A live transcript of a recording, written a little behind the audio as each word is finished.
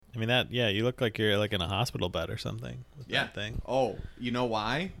mean, you look like you're like in a hospital bed or something with that thing. Oh, you know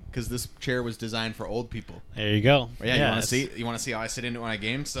why? Because this chair was designed for old people. There you go. Yeah, you want to see? You want to see how I sit in it when I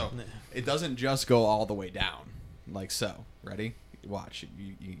game? So it doesn't just go all the way down, like so. Ready? Watch.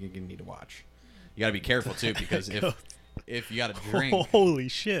 You need to watch. You got to be careful too, because if you got a drink, holy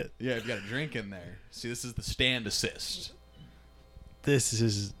shit. Yeah, if you got a drink in there. See, this is the stand assist. This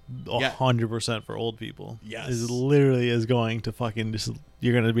is 100% for old people. Yes. This literally is going to fucking just,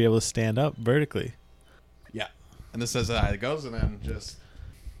 you're going to be able to stand up vertically. Yeah. And this says how it goes, and then just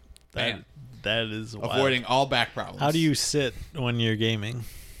bam. That is wild. Avoiding all back problems. How do you sit when you're gaming?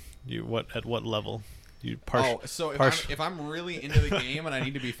 At what level? If I'm really into the game and I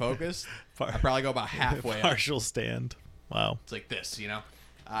need to be focused, I probably go about halfway partial stand. Wow. It's like this, you know?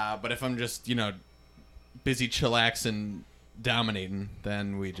 But if I'm just, busy chillaxing, dominating,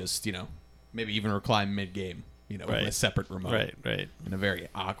 then we just, maybe even recline mid-game, with a separate remote. Right. In a very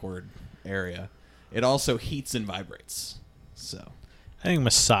awkward area. It also heats and vibrates. So I think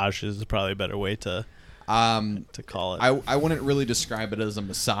massage is probably a better way to call it. I wouldn't really describe it as a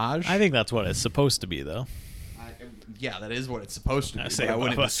massage. I think that's what it's supposed to be, though. Yeah, that is what it's supposed to be, but I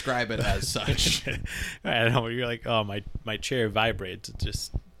wouldn't describe it as such. I know. You're like, oh, my chair vibrates.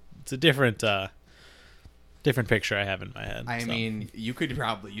 It's a different picture I have in my head. I mean, you could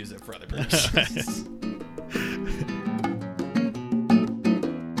probably use it for other purposes.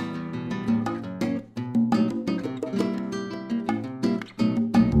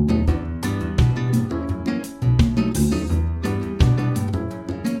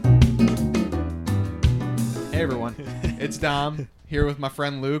 Hey everyone, it's Dom here with my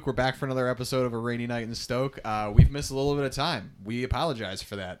friend Luke. We're back for another episode of A Rainy Night in Stoke. We've missed a little bit of time. We apologize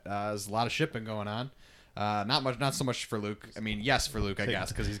for that. There's a lot of shipping going on. Not so much for Luke. I mean, yes, for Luke, I guess,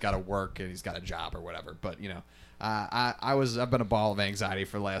 because he's got to work and he's got a job or whatever. But I've been a ball of anxiety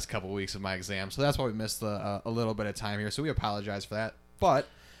for the last couple of weeks of my exam, so that's why we missed a little bit of time here. So we apologize for that. But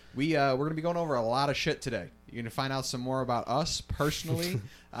we're going to be going over a lot of shit today. You're going to find out some more about us personally.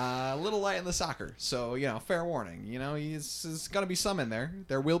 A little light in the soccer, so fair warning. There's going to be some in there.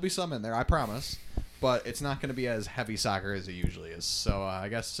 There will be some in there, I promise. But it's not going to be as heavy soccer as it usually is. So I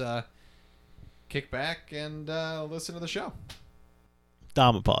guess. Kick back and listen to the show.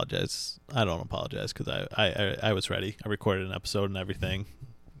 Dom apologize. I don't apologize because I was ready. I recorded an episode and everything.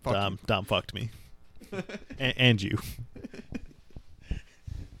 Dom fucked me. and you.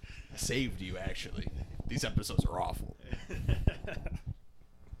 I saved you, actually. These episodes are awful.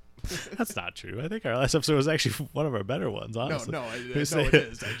 That's not true. I think our last episode was actually one of our better ones, honestly. No, it is.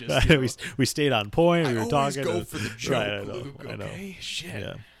 I just, we stayed on point. We were talking. Go for the joke, Luke. I know. Okay, shit.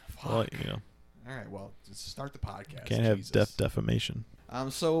 Yeah. Fuck. Well, All right, well, let's start the podcast. Can't have defamation.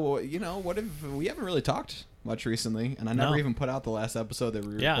 So what if we haven't really talked much recently, and I never even put out the last episode that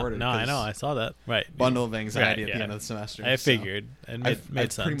we recorded. No, I know, I saw that. Right, bundle of anxiety at the end of the semester. I figured it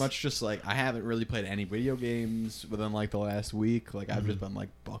made sense. Pretty much just I haven't really played any video games within the last week. I've just been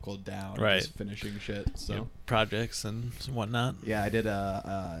buckled down, just finishing shit. So projects and whatnot. Yeah, I did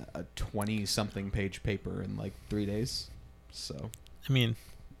a 20-something page paper in 3 days. So I mean,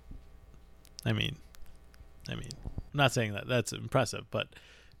 I'm not saying that that's impressive, but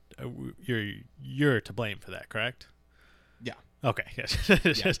you're to blame for that, correct? Yeah. Okay.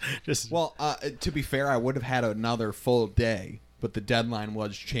 Just well, to be fair, I would have had another full day, but the deadline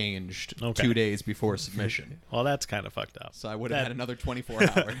was changed 2 days before submission. Well, that's kind of fucked up. So I would have had another 24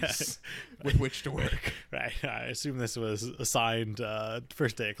 hours with which to work. Right. I assume this was assigned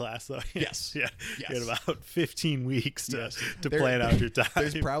first day of class, though. Yes. Yeah. Yes. You had about 15 weeks to plan out your time.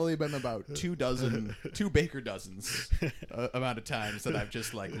 There's probably been about 2 baker dozens amount of times that I've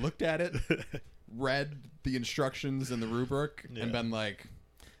just looked at it, read the instructions and the rubric, and been like,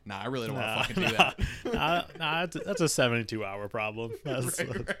 nah, I really don't want to fucking do that. That's a 72-hour problem.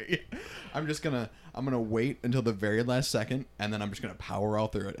 Right. I'm gonna wait until the very last second, and then I'm just gonna power all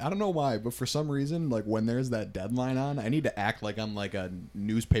through it. I don't know why, but for some reason, when there's that deadline on, I need to act like I'm a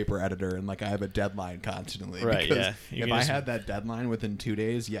newspaper editor and I have a deadline constantly. Right. Because if I had that deadline within 2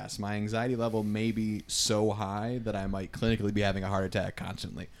 days, yes, my anxiety level may be so high that I might clinically be having a heart attack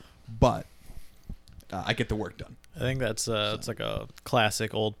constantly. But I get the work done. I think that's it's like a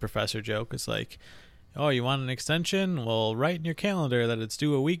classic old professor joke. It's like, oh, you want an extension? Well, write in your calendar that it's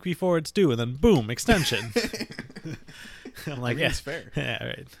due a week before it's due, and then boom, extension. I'm like, it's fair. Yeah,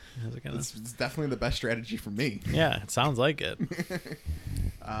 right. It's definitely the best strategy for me. Yeah, it sounds like it.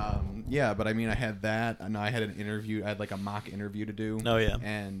 Yeah, but I had that. I know I had an interview. I had a mock interview to do. Oh yeah.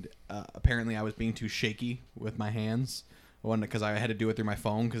 And apparently I was being too shaky with my hands. Because I had to do it through my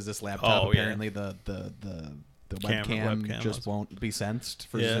phone because this laptop apparently the the Webcam just was- won't be sensed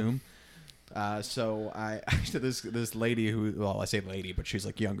for Yeah. Zoom. So I this lady who, well, I say lady, but she's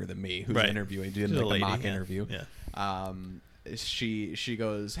like younger than me, who's Right. interviewing, doing She's a like a lady, mock yeah. interview. Yeah. She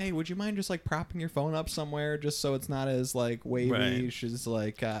goes, hey, would you mind just like propping your phone up somewhere just so it's not as like wavy? Right. She's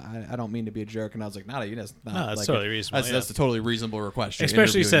like, I don't mean to be a jerk, and I was like, no, that's not. No, that's like, totally reasonable, That's a totally reasonable request. You're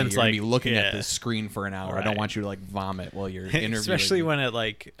Especially interviewing me. since, You're gonna be like, looking at yeah. this screen for an hour. I don't Right. want you to like vomit while you're interviewing. Especially me. when it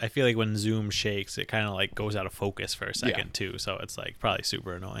like, I feel like when Zoom shakes, it kind of like goes out of focus for a second too. So it's like probably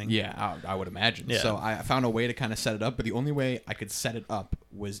super annoying. Yeah, I would imagine. Yeah. So I found a way to kind of set it up, but the only way I could set it up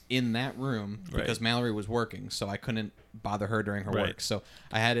was in that room because Right. Mallory was working, so I couldn't bother her during her Right. work. So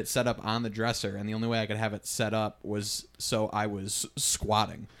I had it set up on the dresser, and the only way I could have it set up was so I was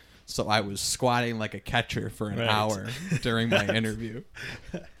squatting. So I was squatting like a catcher for an Right. hour during my interview.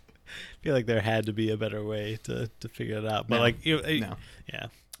 I feel like there had to be a better way to figure it out. But No. like, No. yeah.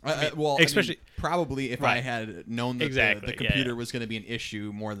 Well, especially- probably if I Right. had known that Exactly, the yeah, computer yeah. was going to be an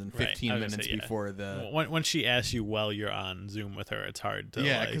issue more than Right. 15 I was gonna minutes say, yeah. before the... When she asks you while you're on Zoom with her, it's hard to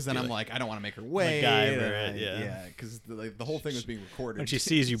Yeah, like, because then be I'm like, I don't want to make her wait. MacGyver and it, yeah. because the whole thing was being recorded. when she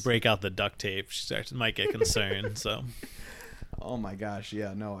sees you break out the duct tape, she might get concerned. So Oh my gosh,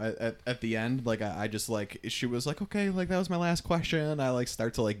 yeah, no. At the end, like I just like she was like, okay, like that was my last question. I like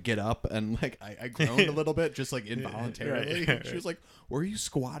start to like get up and like I groaned a little bit, just like involuntarily. Right. She was like, "Were you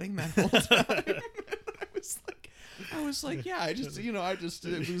squatting that whole time?" I was like, yeah, I just do it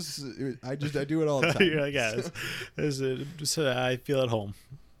all the time. you're like, yeah, I feel at home.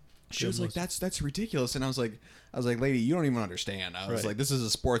 She was like, that's ridiculous, and I was like, lady, you don't even understand. I was Right. like, this is a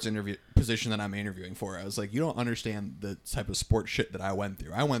sports interview position that I'm interviewing for. I was like, you don't understand the type of sports shit that I went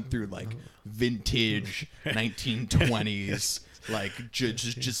through. I went through like vintage 1920s, like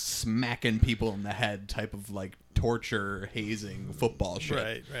just smacking people in the head type of like torture, hazing, football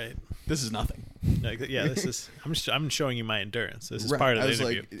shit. Right. This is nothing. Like, yeah, this is. I'm showing you my endurance. This is Right. part of I the was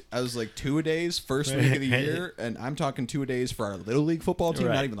interview. like, I was like 2-a-days first week of the year, and I'm talking 2-a-days for our little league football team,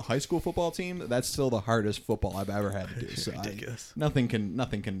 Right. not even the high school football team. That's still the hardest football I've ever had to do. So Ridiculous. nothing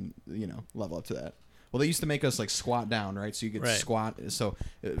can level up to that. Well, they used to make us like squat down, right? So you could Right. squat. So,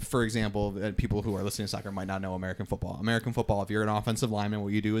 for example, people who are listening to soccer might not know American football. American football, if you're an offensive lineman,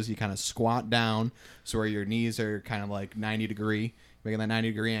 what you do is you kind of squat down, so where your knees are kind of like 90-degree, making that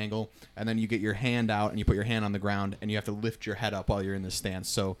 90-degree angle, and then you get your hand out and you put your hand on the ground, and you have to lift your head up while you're in this stance.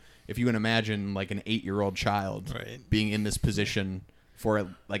 So, if you can imagine like an 8-year-old child Right. being in this position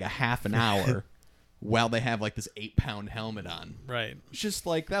for like a half an hour. While they have like this 8-pound helmet on, Right. it's just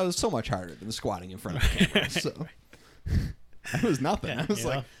like that was so much harder than squatting in front of the camera. So that was nothing. Yeah,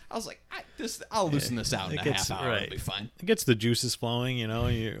 I was like, I'll loosen this out in It a gets- half hour. right. It'll be fine. It gets the juices flowing, you know,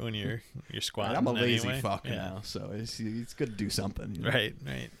 when you're squatting. Right, I'm a lazy anyway. fuck Yeah. now, so it's good to do something. You know? Right.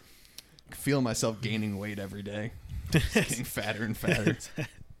 I feel myself gaining weight every day, just getting fatter and fatter. Yes,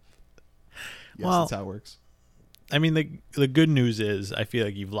 Well, that's how it works. I mean, the good news is I feel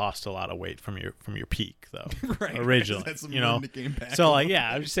like you've lost a lot of weight from your peak though. Right, Originally, that's some you know. room to gain back So on. like,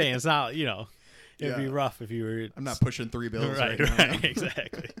 yeah, I'm just saying it's not, you know, it'd be Yeah. rough if you were. I'm not pushing 3 bills right, now. Right,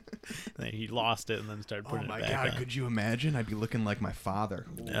 exactly. And then he lost it and then started Oh putting my it back god, on. could you imagine? I'd be looking like my father.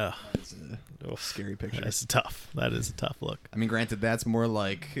 Ooh, Ugh. that's a Oof. scary picture. That's tough. That is a tough look. I mean, granted, that's more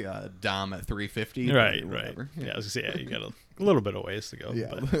like Dom at 350. but Right. whatever. Yeah, I was gonna say, yeah, you got a little bit of ways to go.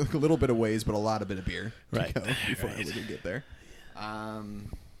 Yeah, but a little bit of ways, but a lot of bit of beer Right. to go before Right. we can get there.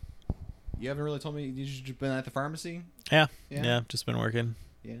 You haven't really told me you've been at the pharmacy. yeah, Yeah. yeah, just been working.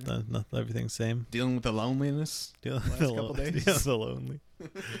 Yeah, Everything's same. dealing with the loneliness. Dealing Last with couple days. dealing with the lonely.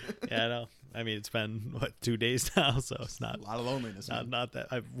 Yeah, I know. I mean, it's been 2 days now, so it's A not lot of loneliness. man. not that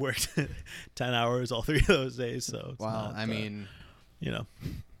I've worked 10 hours all 3 of those days. So it's Wow, not, I mean, you know,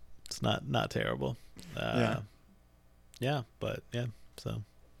 it's not terrible. Yeah, but yeah. So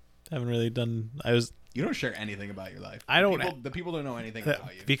haven't really done. you don't share anything about your life. I don't- The people don't know anything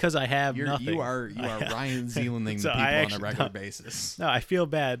about you. because I have You're, nothing. you are Ryan Zealanding So the I people on a actually- regular basis. No, I feel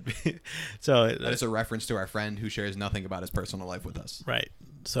bad. So That is a reference to our friend who shares nothing about his personal life with us. right.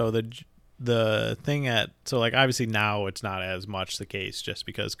 So the thing like obviously now it's not as much the case just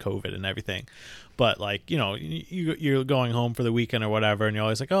because COVID and everything, but like, you know, you're going home for the weekend or whatever, and you're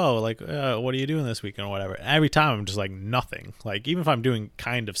always like, oh, like what are you doing this weekend or whatever. And every time I'm just like nothing. Like even if I'm doing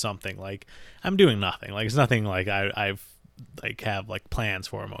kind of something, like I'm doing nothing. Like it's nothing like I've like have like plans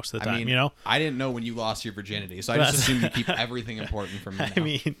for most of the time. I mean, you know, I didn't know when you lost your virginity, so I just assumed you keep everything important from me. I now.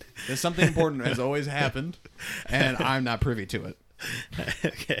 mean, There's something important has always happened, and I'm not privy to it.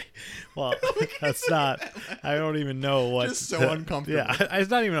 okay, well, that's not. I don't even know what. Just so uncomfortable. Yeah, it's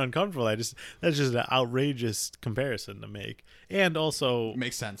not even uncomfortable. That's just an outrageous comparison to make, and also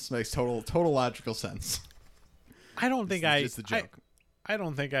Makes sense. Makes total logical sense. I don't think It's a joke. I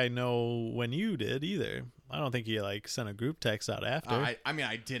don't think I know when you did either. I don't think you like sent a group text out after. I mean,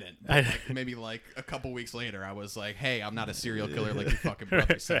 I didn't. But maybe like a couple weeks later, I was like, "Hey, I'm not a serial killer like your fucking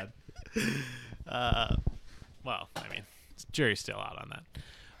brother said." Well, I mean, jury's still out on that,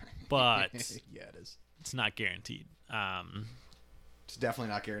 but yeah, it is. it's not guaranteed. It's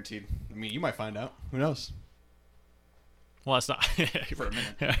definitely not guaranteed. I mean, you might find out. Who knows? Well, it's not For a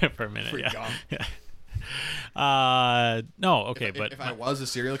minute. for a minute. Pretty gone. Yeah. No, okay, if I was a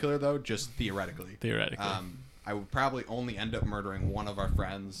serial killer, though, just theoretically, I would probably only end up murdering one of our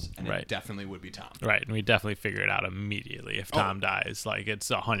friends, and it definitely would be Tom. Right, and we definitely figure it out immediately. If Tom dies, like, it's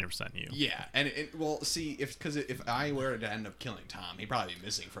 100% you. Yeah, and well, see, because if I were to end up killing Tom, he'd probably be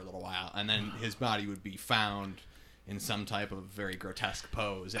missing for a little while, and then his body would be found in some type of very grotesque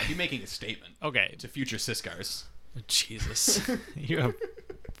pose. I'd be making a statement. Okay. To future Siskars. Jesus, you have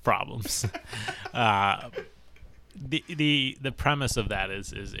problems. The premise of that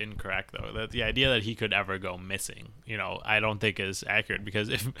is incorrect, though. That the idea that he could ever go missing, I don't think is accurate, because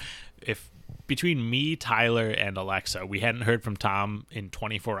if between me, Tyler, and Alexa, we hadn't heard from Tom in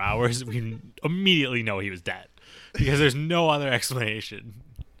 24 hours, we immediately know he was dead, because there's no other explanation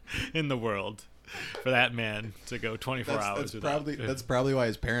in the world for that man to go 24 hours without. That's probably why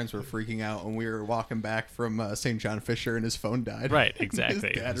his parents were freaking out when we were walking back from St. John Fisher and his phone died. Right, exactly.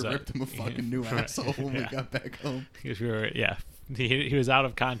 His dad ripped him a fucking new asshole when we got back home. Because he was out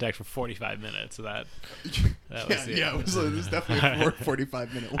of contact for 45 minutes. So that was it was definitely a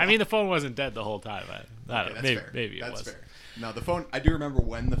 45-minute walk. I mean, the phone wasn't dead the whole time. I don't know. That's fair. Maybe it that's was. Fair. No, the phone. I do remember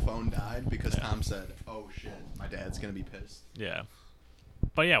when the phone died, because Tom said, "Oh shit, my dad's gonna be pissed." Yeah.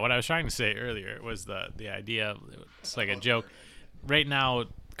 But yeah, what I was trying to say earlier was the idea. It's like a joke. Right now,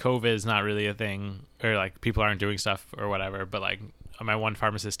 COVID is not really a thing, or like people aren't doing stuff or whatever. But like my one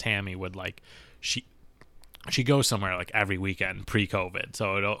pharmacist, Tammy, would like she goes somewhere like every weekend pre-COVID.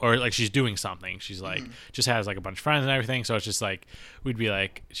 So or like she's doing something. She's like just has like a bunch of friends and everything. So it's just like she'd be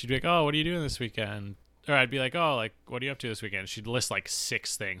like, "Oh, what are you doing this weekend?" Or I'd be like, "Oh, like what are you up to this weekend?" She'd list like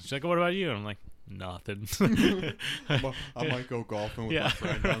 6 things. She's like, "What about you?" And I'm like, nothing. I might go golfing with my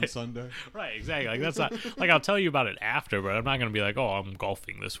friend on Sunday. Right, exactly. Like that's not like I'll tell you about it after, but I'm not gonna be like, "Oh, I'm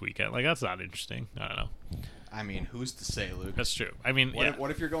golfing this weekend." Like that's not interesting. I don't know. I mean, who's to say, Luke? That's true. I mean,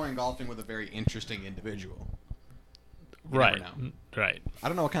 what if you're going golfing with a very interesting individual? Right. I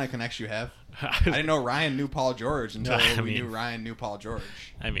don't know what kind of connects you have. I didn't know Ryan knew Paul George until we knew Ryan knew Paul George.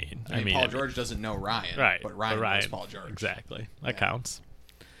 I mean, Paul George doesn't know Ryan, right? But Ryan knows Paul George. Exactly. That counts.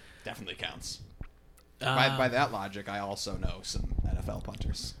 Definitely counts. By that logic, I also know some NFL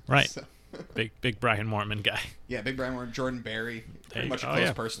punters. Right. So. big Brian Mormon guy. Yeah, big Brian Mormon. Jordan Berry, pretty much a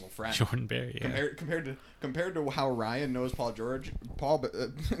close personal friend. Jordan Berry. Yeah. Compared to how Ryan knows Paul George,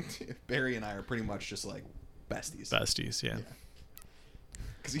 Berry and I are pretty much just like besties. Besties, yeah.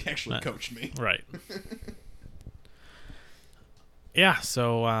 Because he actually coached me. Right. Yeah,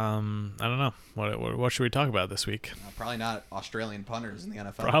 so I don't know. What should we talk about this week? Probably not Australian punters in the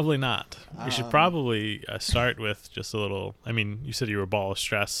NFL. Probably not. We should probably start with just a little. I mean, you said you were ball of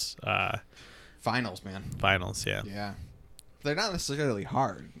stress. Finals, man. Finals, yeah. Yeah. They're not necessarily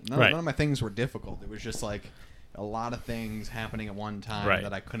hard. None of my things were difficult. It was just like a lot of things happening at one time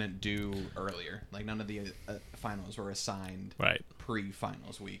that I couldn't do earlier. Like none of the finals were assigned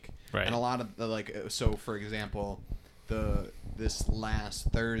pre-finals week. Right. And a lot of so for example, this last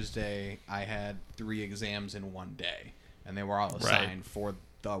Thursday I had 3 exams in one day, and they were all assigned for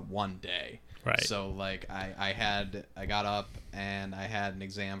the one day. Right. So like I got up and I had an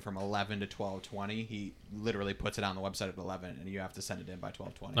exam from 11 to 12:20. He literally puts it on the website at 11, and you have to send it in by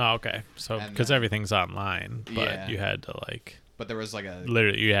 12:20. Oh, okay. So because everything's online, but you had to But there was like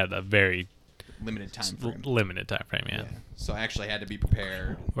literally you had a very limited time frame. Yeah. So I actually had to be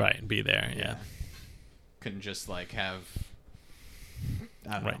prepared. Right, and be there. Yeah. Couldn't just like have.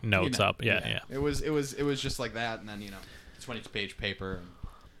 I don't know, notes up. Yeah. It was just like that, and then 22-page paper. And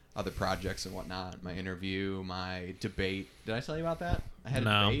other projects and whatnot, my interview, my debate. Did I tell you about that? I had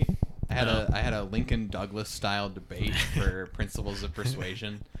a debate. I had a Lincoln Douglas style debate for Principles of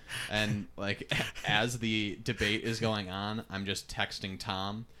Persuasion, and like as the debate is going on, I'm just texting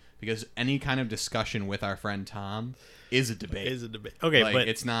Tom, because any kind of discussion with our friend Tom is a debate. Okay, like, but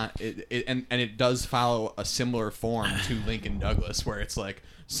it's not. And it does follow a similar form to Lincoln Douglas, where it's like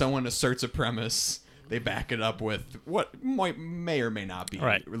someone asserts a premise. They back it up with what may or may not be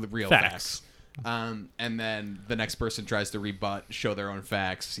real facts. And then the next person tries to rebut, show their own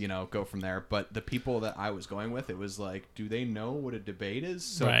facts, go from there. But the people that I was going with, it was like, do they know what a debate is?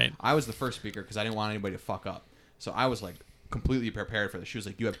 So I was the first speaker because I didn't want anybody to fuck up. So I was like completely prepared for this. She was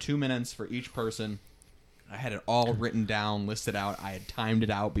like, you have 2 minutes for each person. I had it all written down, listed out. I had timed it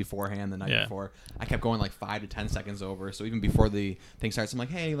out beforehand the night before. I kept going like 5 to 10 seconds over. So even before the thing starts, I'm like,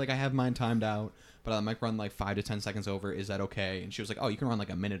 hey, like I have mine timed out, but I might run like 5 to 10 seconds over. Is that okay? And she was like, oh, you can run like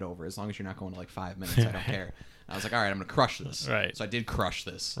a minute over as long as you're not going to like 5 minutes. I don't care. And I was like, all right, I'm going to crush this. Right. So I did crush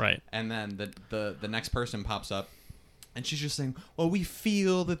this. Right. And then the next person pops up. And she's just saying, well, we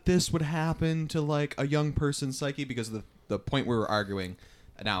feel that this would happen to, like, a young person's psyche because of the point we were arguing.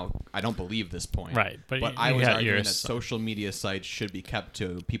 Now, I don't believe this point. Right. But I was arguing that yours. social media sites should be kept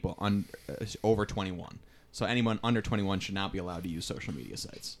to people over 21. So anyone under 21 should not be allowed to use social media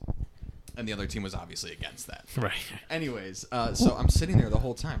sites. And the other team was obviously against that. Right. Anyways, so I'm sitting there the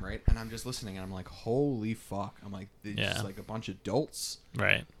whole time, right? And I'm just listening, and I'm like, holy fuck. I'm like, they're just like a bunch of adults.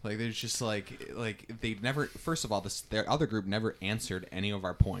 Right. Like, there's just like they never, first of all, their other group never answered any of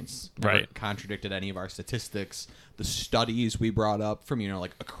our points. Never contradicted any of our statistics, the studies we brought up from,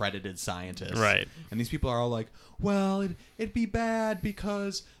 like accredited scientists. Right. And these people are all like, well, it'd be bad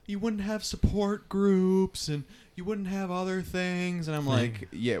because you wouldn't have support groups and you wouldn't have other things. And I'm like,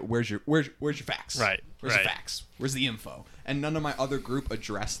 yeah, where's your facts? Right. Where's the facts? Where's the info? And none of my other group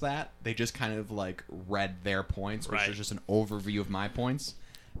addressed that. They just kind of like read their points, which was just an overview of my points.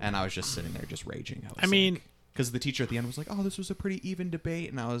 And I was just sitting there just raging. I mean, because the teacher at the end was like, oh, this was a pretty even debate.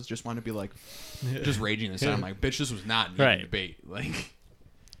 And I was just wanting to be like, just raging this. And I'm like, bitch, this was not an even debate. Like,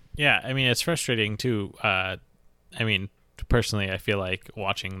 yeah, I mean, it's frustrating too. I mean, personally, I feel like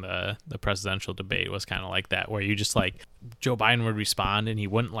watching the presidential debate was kind of like that, where you just like Joe Biden would respond and he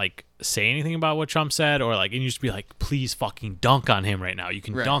wouldn't like say anything about what Trump said, or like, and you just be like, please fucking dunk on him right now. You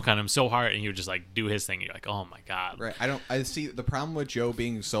can dunk on him so hard, and you would just like do his thing. And you're like, oh my god. Right. I see the problem with Joe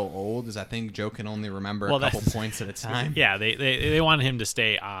being so old is I think Joe can only remember a couple points at a time. Yeah, they wanted him to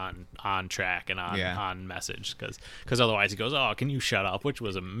stay on track and on message because otherwise he goes, oh, can you shut up? Which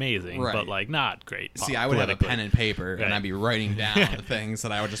was amazing, but like not great. See, I would have a pen and paper and I'd be writing down the things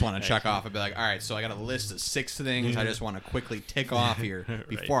that I would just want to check off. I'd be like, all right, so I got a list of 6 things I just want to quickly tick off here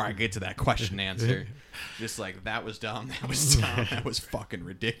before I get to that question answer. Just like, that was dumb, that was dumb, that was fucking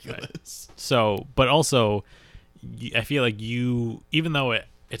ridiculous. So, but also, I feel like you, even though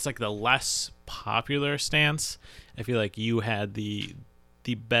it's like the less popular stance, I feel like you had the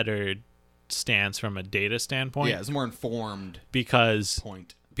better stance from a data standpoint. Yeah, it's more informed because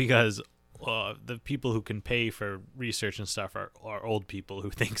the people who can pay for research and stuff are old people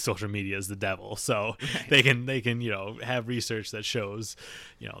who think social media is the devil. So they can have research that shows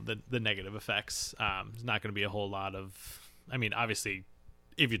the negative effects. There's not going to be a whole lot of, I mean, obviously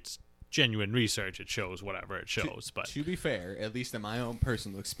if it's genuine research, it shows whatever it shows. But to be fair, at least in my own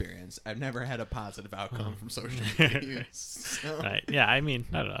personal experience, I've never had a positive outcome from social media use. So. Right. Yeah, I mean,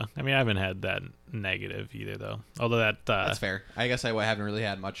 I don't know. I mean, I haven't had that negative either, though. Although that's fair. I guess I haven't really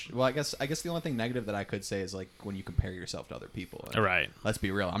had much. Well, I guess the only thing negative that I could say is like when you compare yourself to other people. Like, right. Let's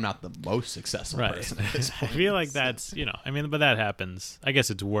be real. I'm not the most successful person at this point. I feel like that's, I mean, but that happens. I guess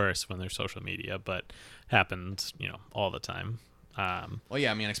it's worse when there's social media, but happens, all the time. Well,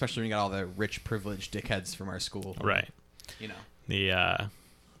 yeah, I mean, especially when you got all the rich, privileged dickheads from our school. Right. The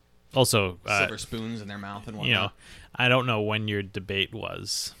also silver spoons in their mouth and whatnot. I don't know when your debate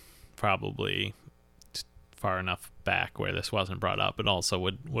was. Probably far enough back where this wasn't brought up, but also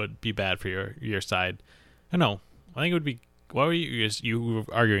would be bad for your side. I don't know. I think it would be. What were you were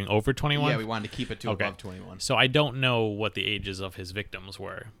arguing over 21? Yeah, we wanted to keep it to above 21. So I don't know what the ages of his victims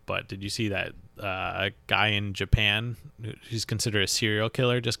were, but did you see that guy in Japan who's considered a serial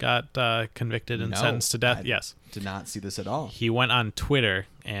killer just got convicted and sentenced to death? Yes. Did not see this at all. He went on Twitter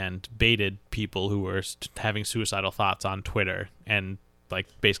and baited people who were having suicidal thoughts on Twitter and like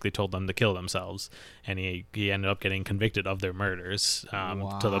basically told them to kill themselves, and he ended up getting convicted of their murders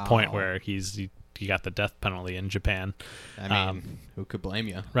to the point where he got the death penalty in Japan. I mean, who could blame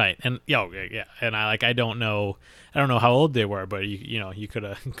you? Right. And yeah. And I don't know how old they were, but you could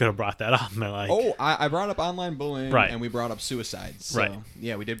have brought that up. And I brought up online bullying, right. And we brought up suicide. So, right.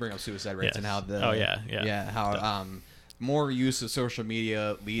 Yeah, we did bring up suicide rates and how how more use of social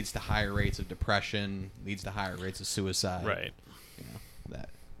media leads to higher rates of depression, leads to higher rates of suicide. Right.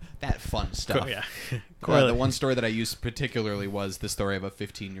 That fun stuff. Yeah. The one story that I used particularly was the story of a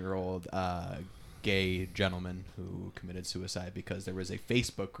 15-year-old gay gentleman who committed suicide because there was a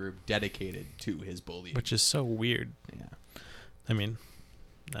Facebook group dedicated to his bullying. Which is so weird. Yeah. I mean,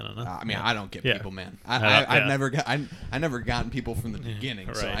 I don't know. I don't get people, man. I've never gotten people from the beginning,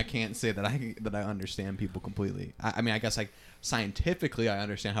 right. So I can't say that I understand people completely. I mean, I guess scientifically I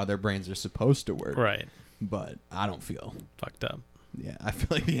understand how their brains are supposed to work. Right. But I don't feel fucked up. Yeah, I feel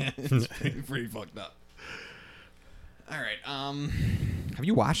like it's pretty fucked up. All right. Have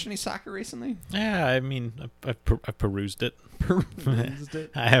you watched any soccer recently? Yeah, I mean, I've perused it. Perused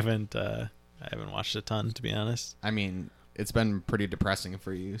it? I haven't watched a ton, to be honest. I mean, it's been pretty depressing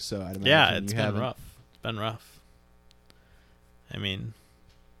for you, so I'd imagine Yeah, it's you been haven't. rough. It's been rough. I mean,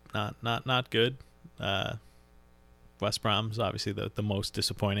 not good. West Brom's obviously the most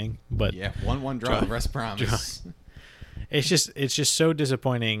disappointing, but Yeah, 1-1 draw. West Brom. it's just so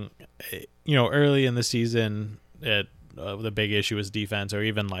disappointing. Early in the season, the big issue was defense, or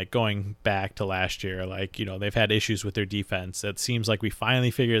even like going back to last year, like they've had issues with their defense. It seems like we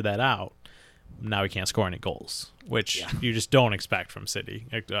finally figured that out. Now we can't score any goals, which you just don't expect from City,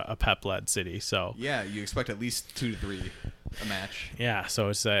 a Pep-led City. So yeah, you expect at least 2 to 3 a match. yeah, so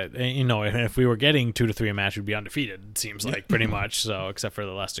it's that if we were getting 2 to 3 a match, we'd be undefeated. It seems like pretty much. So except for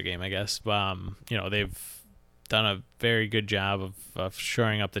the Leicester game, I guess. They've done a very good job of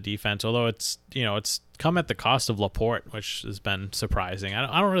shoring up the defense, although it's come at the cost of Laporte, which has been surprising.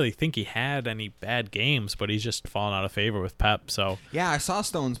 I don't really think he had any bad games, but he's just fallen out of favor with Pep. So yeah, I saw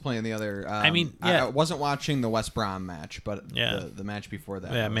Stones playing the other. I wasn't watching the West Brom match, but Yeah. the match before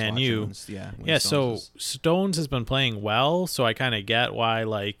that. Yeah, I was Man watching U. when Stones so was- Stones has been playing well, so I kind of get why.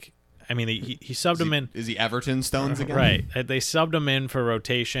 He subbed him in. Is he Everton Stones again? Right. They subbed him in for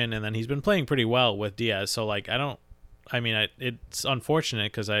rotation, and then he's been playing pretty well with Diaz. So, it's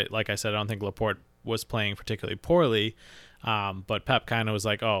unfortunate because, like I said, I don't think Laporte was playing particularly poorly. But Pep kind of was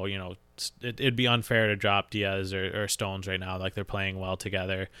like, it'd be unfair to drop Diaz or Stones right now. Like, they're playing well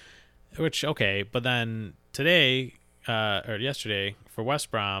together. Which, okay. But then today, or yesterday, for West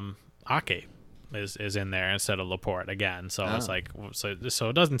Brom, Ake is in there instead of Laporte again. So it's like, so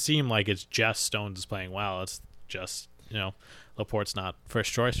it doesn't seem like it's just Stones is playing well. It's just, Laporte's not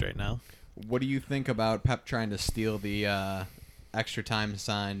first choice right now. What do you think about Pep trying to steal the extra time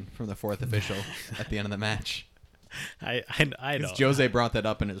sign from the fourth official at the end of the match? I don't. Jose brought that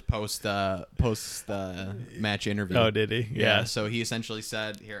up in his post match interview. Oh, did he? Yeah. So he essentially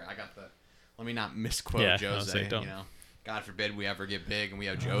said, "Here, I got the. Let me not misquote Jose. don't. God forbid we ever get big and we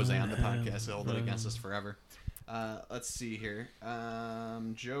have Jose on the podcast to hold it against us forever." Let's see here.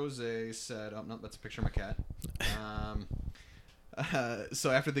 Jose said, "Oh no, that's a picture of my cat."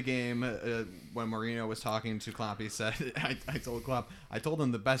 So after the game, when Mourinho was talking to Klopp, he said, I told Klopp, I told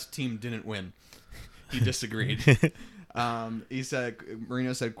him the best team didn't win. He disagreed. He said,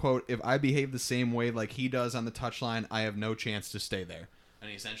 Mourinho said, quote, "If I behave the same way like he does on the touchline, I have no chance to stay there." And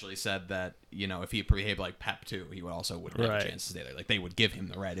he essentially said that, if he behaved like Pep too, he wouldn't have a chance to stay there. Like, they would give him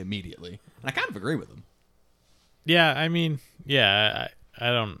the right immediately. And I kind of agree with him. Yeah, I mean, I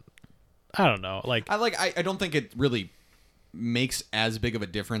don't know. I don't think it really makes as big of a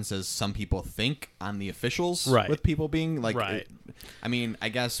difference as some people think on the officials, right, with people being like, right. I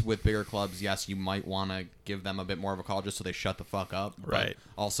guess with bigger clubs, yes, you might want to give them a bit more of a call just so they shut the fuck up. Right.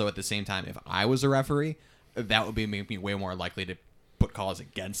 But also at the same time, if I was a referee, that would make me way more likely to put calls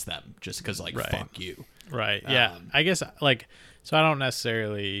against them just because, right. Fuck you. Right. Yeah. I guess, so I don't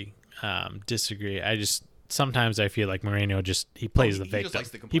necessarily disagree. I just, sometimes I feel like Mourinho he plays the victim. Just likes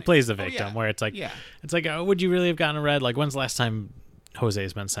to complain. He plays the victim, where it's like, yeah. It's like, would you really have gotten a red? Like, when's the last time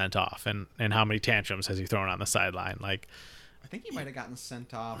Jose's been sent off, and how many tantrums has he thrown on the sideline? Like, I think he might have gotten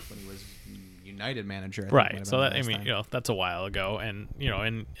sent off when he was United manager. Right. So that, that's a while ago, and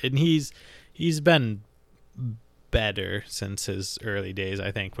and he's been better since his early days,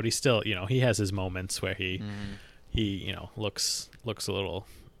 I think, but he's still, he has his moments where he looks a little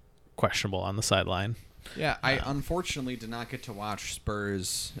questionable on the sideline. Yeah, I unfortunately did not get to watch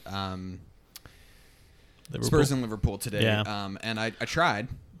Spurs Spurs and Liverpool today. Yeah. And I tried.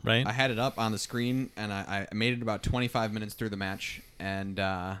 Right. I had it up on the screen, and I made it about 25 minutes through the match, and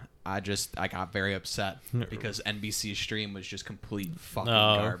I got very upset because NBC's stream was just complete fucking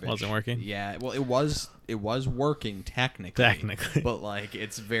garbage. Wasn't working? Yeah, well, it was working technically, but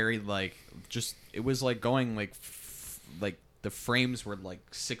it's very it was going the frames were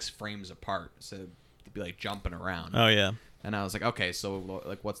 6 frames apart, so it'd be jumping around. Oh yeah. And I was like, okay,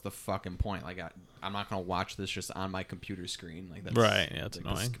 so what's the fucking point? I'm not gonna watch this just on my computer screen. That's right. Yeah, it's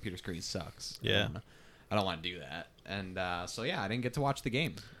annoying. This computer screen sucks. Yeah. I don't want to do that. And so yeah, I didn't get to watch the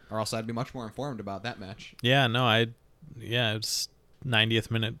game, or else I'd be much more informed about that match. Yeah. No. It's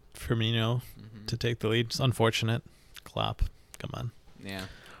 90th minute Firmino to take the lead. It's unfortunate. Klopp, come on. Yeah.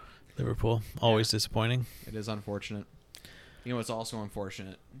 Liverpool, always disappointing. It is unfortunate. You know what's also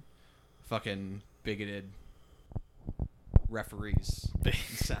unfortunate? Fucking bigoted referees in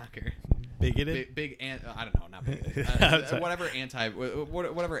soccer. Bigoted. I don't know, not bigoted.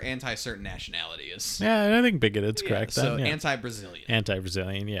 Whatever anti certain nationality is. Yeah, I think bigoted's Yeah, correct. so then, yeah. anti-Brazilian.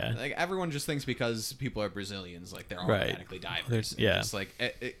 Anti-Brazilian, yeah. Like everyone just thinks because people are Brazilians, like they're Right. automatically divers. Yeah. Just like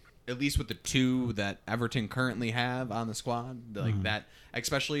at least with the two that Everton currently have on the squad, like that,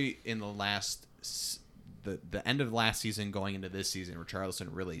 especially in the last. The end of last season going into this season, Richarlison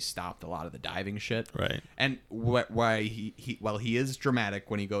really stopped a lot of the diving shit. Right. And why he is dramatic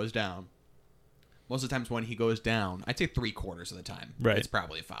when he goes down, most of the times when he goes down, I'd say 3/4 of the time, Right. it's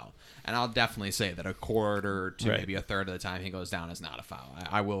probably a foul. And I'll definitely say that a quarter to Right. maybe a third of the time he goes down is not a foul.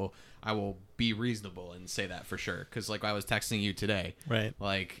 I will be reasonable and say that for sure. Because like I was texting you today, Right.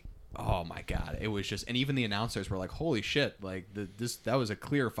 like, oh my god, it was just, and even the announcers were like, holy shit, like that was a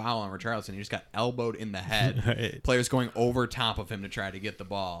clear foul on Richarlison. He just got elbowed in the head. Right. Players going over top of him to try to get the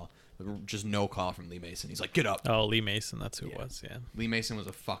ball. Just no call from Lee Mason. He's like, get up. Oh, Lee Mason, that's who it was, yeah. Lee Mason was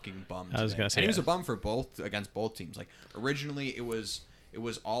a fucking bum I was today. gonna say and he was that. a bum for against both teams. Like originally it was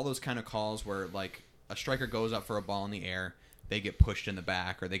all those kind of calls where like a striker goes up for a ball in the air, they get pushed in the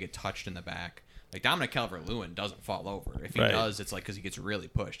back or they get touched in the back. Like Dominic Calvert-Lewin doesn't fall over. If he Right. does, it's like because he gets really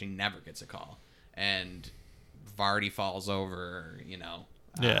pushed. He never gets a call. And Vardy falls over, you know.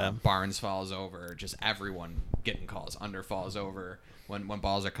 Yeah. Barnes falls over. Just everyone getting calls. Under falls over when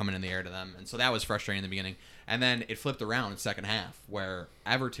balls are coming in the air to them. And so that was frustrating in the beginning. And then it flipped around in the second half where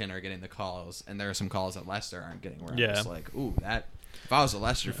Everton are getting the calls and there are some calls that Leicester aren't getting where I'm Yeah. just like, ooh, that if I was a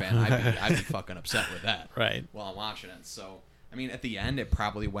Leicester fan, I'd be fucking upset with that. Right. While I'm watching it. So I mean, at the end, it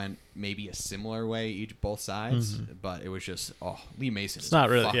probably went maybe a similar way both sides, but it was just Lee Mason. It's not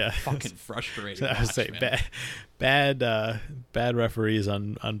really, fucking frustrating. I would say bad referees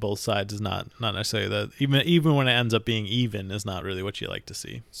on both sides is not necessarily that. Even when it ends up being even is not really what you like to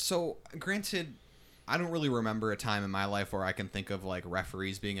see. So, granted, I don't really remember a time in my life where I can think of like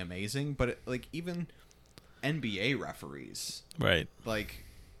referees being amazing, but like even NBA referees, Right. like.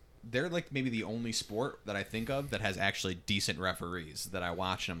 They're like maybe the only sport that I think of that has actually decent referees that I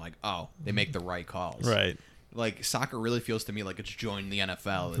watch and I'm like, oh, they make the right calls. Right. Like soccer really feels to me like it's joined the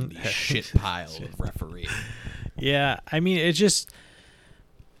NFL in the shit pile of referee. Yeah, I mean, it just,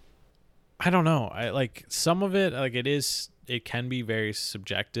 I don't know. I like some of it. Like it can be very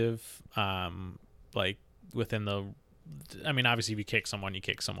subjective. Like within the, I mean, obviously if you kick someone, you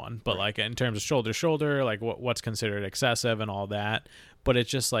kick someone. But like in terms of shoulder to shoulder, like what's considered excessive and all that. But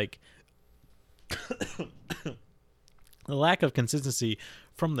it's just like the lack of consistency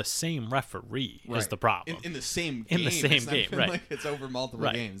from the same referee is the problem. In the same game. In the same it's not game, even right. Like it's over multiple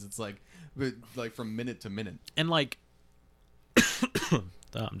Right. games. It's like from minute to minute. And like,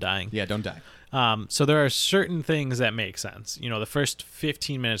 I'm dying. Yeah, don't die. So there are certain things that make sense. You know, the first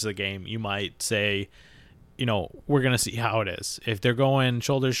 15 minutes of the game, you might say, you know, we're going to see how it is. If they're going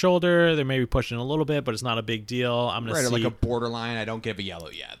shoulder to shoulder, they may be pushing a little bit, but it's not a big deal. I'm going to see. Like a borderline. I don't give a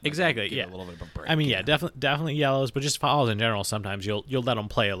yellow yet. Like, Exactly, give yeah. A little bit of a break. I mean, yeah, definitely yellows, but just fouls in general. Sometimes you'll let them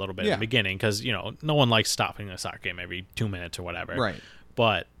play a little bit in Yeah. the beginning because, you know, no one likes stopping a soccer game every 2 minutes or whatever. Right.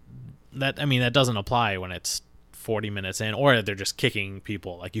 But that doesn't apply when it's 40 minutes in, or they're just kicking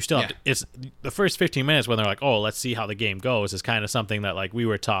people. Like you still have to, it's the first 15 minutes when they're like, oh, let's see how the game goes, is kind of something that like we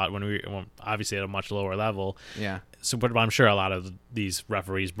were taught when obviously at a much lower level. Yeah. So, but I'm sure a lot of these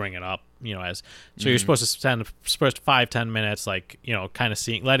referees bring it up, you know, as so you're supposed to spend first 5-10 minutes, like, you know, kind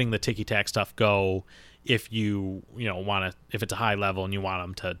of letting the ticky tack stuff go if you know want to, if it's a high level and you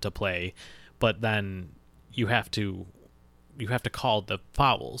want them to play, but then you have to call the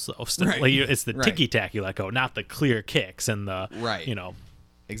fouls though. Still. Right. Like, it's the Right. ticky tack you let go, not the clear kicks and the you know.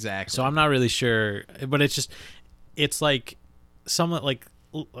 Exactly. So I'm not really sure, but it's like somewhat like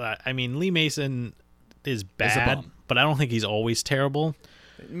I mean, Lee Mason is bad, bum. but I don't think he's always terrible.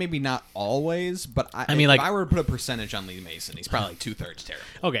 Maybe not always, but I mean, if like- I were to put a percentage on Lee Mason, he's probably like 2/3 terrible.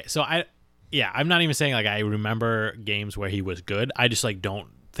 Okay, so I'm not even saying like I remember games where he was good. I just like don't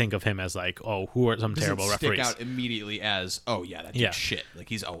think of him as like, oh, who are some terrible Doesn't referees? stick out immediately as, oh yeah, that dude's Yeah. shit. Like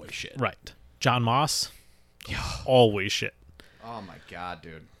he's always shit. Right. John Moss, always shit. Oh my god,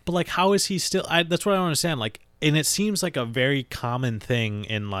 dude. But like, how is he still? That's what I don't understand. Like, and it seems like a very common thing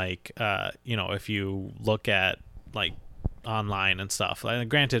in like, you know, if you look at like online and stuff. Like,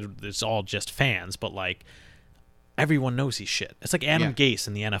 granted, it's all just fans, but like everyone knows he's shit. It's like Adam Gase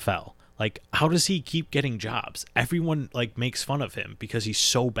in the NFL. Like, how does he keep getting jobs? Everyone like makes fun of him because he's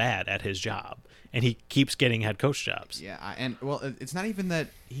so bad at his job, and he keeps getting head coach jobs. Yeah, it's not even that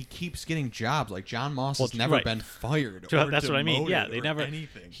he keeps getting jobs. Like John Moss has never right. been fired. So Or that's what I mean. Yeah, demoted they or never.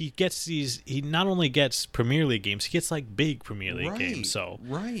 anything. He gets these. He not only gets Premier League games, he gets like big Premier League games. So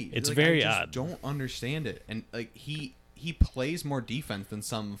right, it's Like, very I just odd. Don't understand it. And like he he plays more defense than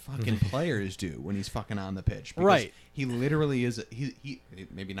some fucking players do when he's fucking on the pitch. Because Right. He literally is. He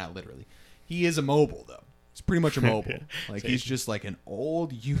maybe not literally. He is immobile though. He's pretty much immobile. Like he's just like an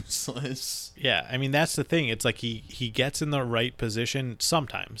old useless. Yeah, I mean that's the thing. It's like he gets in the right position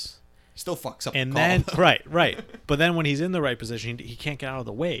sometimes. Still fucks up. And the call, then though. right. But then when he's in the right position, he can't get out of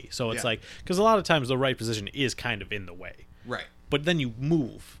the way. So it's Yeah. like because a lot of times the right position is kind of in the way. Right. But then you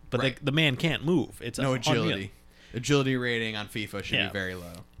move, but Right. the man can't move. It's No unreal. agility. Agility rating on FIFA should Yeah. be very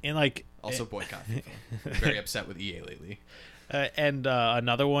low. And like Also boycott FIFA. I'm very upset with EA lately. and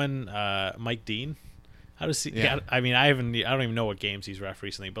another one, Mike Dean. How does he? Yeah. I mean, I don't even know what games he's ref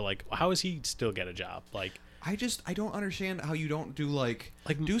recently, but like, how does he still get a job? Like, I don't understand how you don't do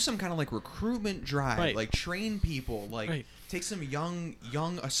do some kind of like recruitment drive, Right. like train people, like Right. take some young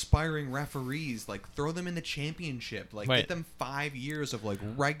aspiring referees, like throw them in the championship, like Right. get them 5 years of like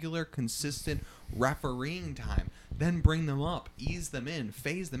regular consistent refereeing time, then bring them up, ease them in,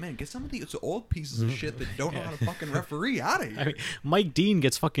 phase them in, get some of these old pieces of shit that don't know how to fucking referee out of here. I mean, Mike Dean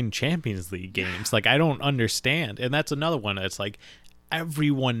gets fucking Champions League games. Like, I don't understand. And that's another one. It's like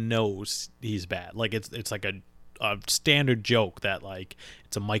everyone knows he's bad. Like, it's like a standard joke that like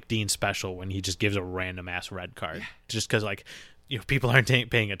it's a Mike Dean special when he just gives a random ass red card just because like people aren't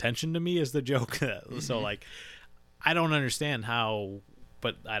paying attention to me is the joke. So like I don't understand how,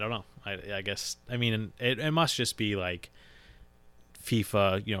 but I don't know. I guess I mean it must just be like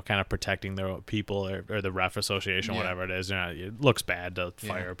FIFA, kind of protecting their people or the ref association, whatever it is. It looks bad to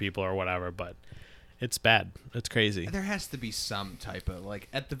fire people or whatever, but it's bad. It's crazy. There has to be some type of like,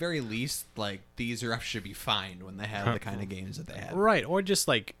 at the very least, like these refs should be fined when they have the kind of games that they have. Right, or just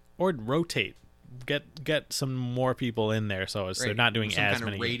like rotate, get some more people in there so they're not doing some as kind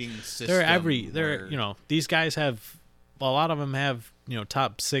many. of rating system. They're these guys have a lot of them have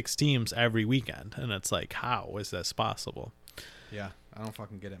top 6 teams every weekend, and it's like how is this possible? Yeah, I don't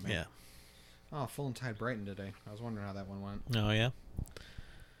fucking get it, man. Yeah. Oh, Fulham tied Brighton today. I was wondering how that one went. Oh yeah.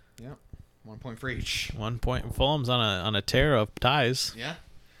 Yep. 1 point for each. 1 point. Fulham's on a tear of ties. Yeah.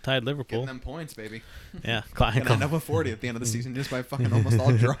 Tied Liverpool. Getting them points, baby. Yeah. And end up with 40 at the end of the season just by fucking almost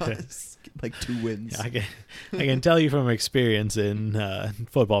all draws. Like 2 wins. Yeah, I can tell you from experience in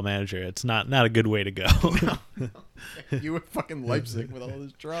Football Manager, it's not a good way to go. You were fucking Leipzig with all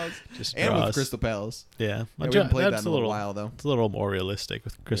those draws. Just and draws. with Crystal Palace. Yeah. We haven't played that That's in a little while, though. It's a little more realistic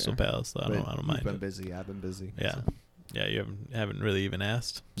with Crystal Palace, though. I don't mind. You've been it. busy. I've been busy. Yeah. So. Yeah, you haven't really even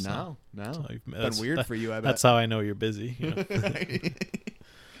asked. So. No. So Been weird for you, I bet. That's how I know you're busy.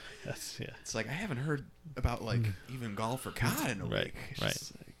 That's It's like I haven't heard about like even golf or COD in a Right, week. It's right.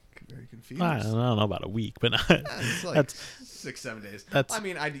 just, like, very confused. I don't know about a week, but It's like that's 6-7 days. that's- I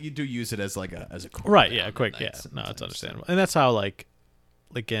mean, you do use it as like a quick right. down Yeah, at quick. night Yeah, no, sometimes, it's so. understandable, and that's how like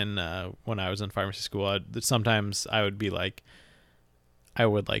in when I was in pharmacy school, sometimes I would be like,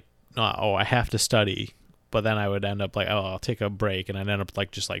 no, I have to study, but then I would end up like, oh, I'll take a break, and I'd end up like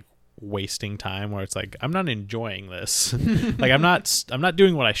just like wasting time where it's like I'm not enjoying this. Like I'm not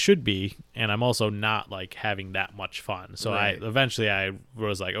doing what I should be, and I'm also not like having that much fun. So Right. I eventually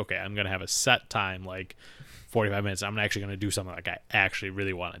was like, okay, I'm gonna have a set time, like 45 minutes. I'm actually gonna do something like I actually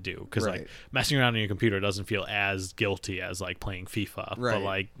really want to do, because Right. like messing around on your computer doesn't feel as guilty as like playing FIFA. Right. But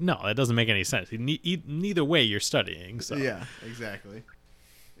like no, that doesn't make any sense. Neither way you're studying. So Yeah, exactly.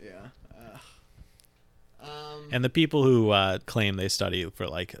 Yeah. And the people who claim they study for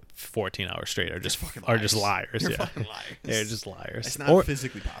like 14 hours straight are just fucking liars. They're Yeah. fucking liars. They're just liars. It's not Or-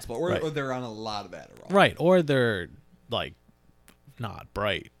 physically possible, or, Right. or they're on a lot of Adderall. Right, or they're like not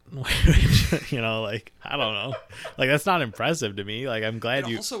bright. Like I don't know. Like that's not impressive to me. Like I'm glad It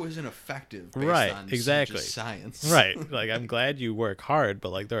you also isn't effective. Based Right, on exactly. just science. right. Like I'm glad you work hard, but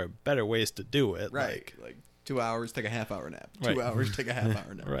like there are better ways to do it. Right. Like 2 hours, take a half-hour nap. Right. 2 hours, take a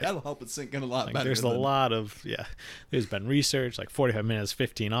half-hour nap. Right. That'll help it sink in a lot Like better. there's a than- lot of there's been research like 45 minutes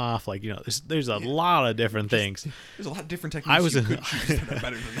 15 off, like there's a lot of different things. There's a lot of different techniques you could choose that are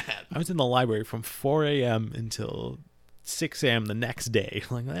better than that. I was in the library from 4 a.m. until 6 a.m. the next day.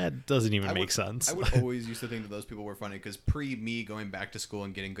 Like that doesn't even make sense. I would always used to think that those people were funny because pre me going back to school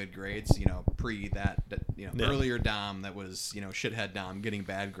and getting good grades, pre that Yeah. earlier Dom that was shithead Dom getting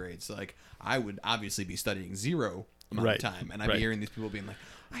bad grades. So, like I would obviously be studying zero amount Right. of time, and I'd Right. be hearing these people being like,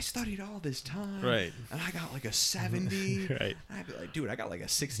 "I studied all this time, Right. and I got like a 70." Right. And I'd be like, "Dude, I got like a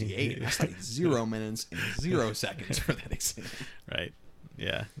 68. And I studied 0 minutes and 0 seconds for that exam." Right.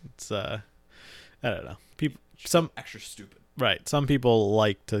 Yeah. It's I don't know. Some Extra stupid. people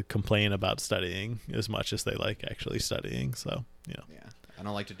like to complain about studying as much as they like actually studying. So, Yeah, I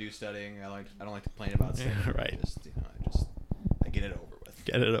don't like to do studying. I don't like to complain about studying. Right. I get it over with.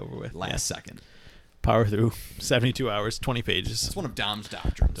 Get it over with. Last second. Power through 72 hours, 20 pages. It's one of Dom's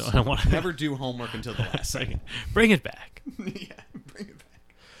doctrines. I don't wanna- Never do homework until the last second. Bring it back. Yeah, bring it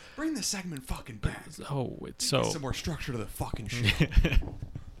back. Bring the segment fucking back. Oh, it's Give so. some more structure to the fucking show.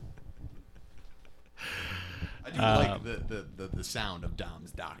 I do like the sound of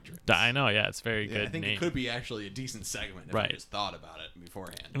Dom's doctrines. I know, yeah, it's very good. I think name. it could be actually a decent segment if I Right. just thought about it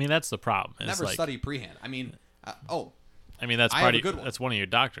beforehand. I mean, that's the problem. It's Never like, study prehand. I mean, I mean, that's I have part a of good one. that's one of your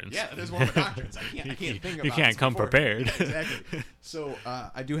doctrines. yeah, that is one of my doctrines. I can't think about You can't this come before. prepared. Yeah, exactly. So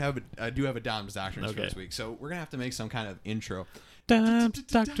I do have a Dom's doctrines for Okay. this week. So we're gonna have to make some kind of intro. Dom's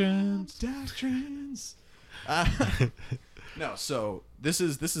doctrines. Doctrines. No, so this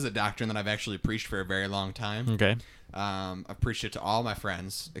is a doctrine that I've actually preached for a very long time. Okay. I've preached it to all my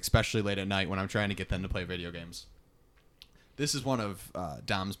friends, especially late at night when I'm trying to get them to play video games. This is one of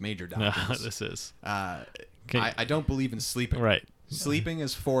Dom's major No, doctrines. this is I don't believe in sleeping. right. Sleeping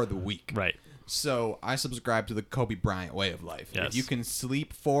is for the weak. Right. So I subscribe to the Kobe Bryant way of life. Yes. If you can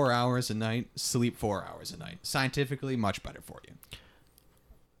sleep 4 hours a night, sleep 4 hours a night. Scientifically, much better for you.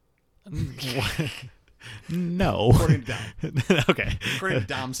 No. According to Dom. Okay. According to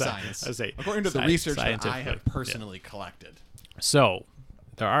Dom Science. I say, According to the research that I scientifically, have personally collected. So,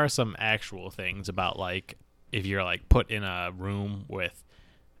 there are some actual things about like if you're like put in a room with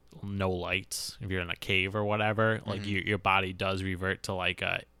no lights, if you're in a cave or whatever, like your body does revert to like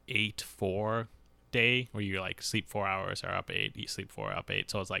a 8-4 day where you like sleep 4 hours or up 8, you sleep 4 up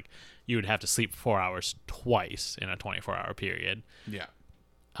 8. So it's like you would have to sleep 4 hours twice in a 24-hour period. Yeah.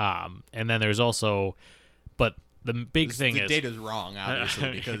 And then there's also, but the big thing the is data's wrong,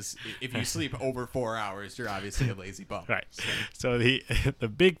 obviously, because if you sleep over 4 hours, you're obviously a lazy bum. right. So the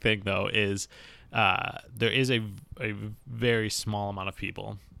big thing though is there is a very small amount of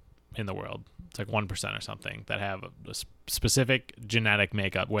people in the world. It's like 1% or something that have a specific genetic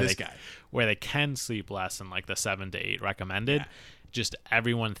makeup where where they can sleep less than like the 7 to 8 recommended. Yeah. Just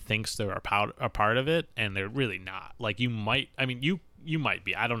everyone thinks they're a part of it, and they're really not. Like you might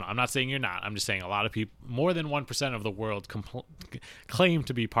be. I don't know. I'm not saying you're not. I'm just saying a lot of people, more than 1% of the world, claim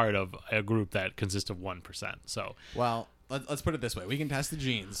to be part of a group that consists of 1%. So, well, let's put it this way: we can test the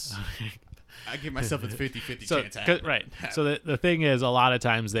genes. I give myself a 50-50 chance. Right. So the thing is, a lot of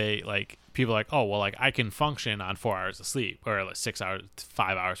times people are like, oh, well, like I can function on 4 hours of sleep or like 6 hours,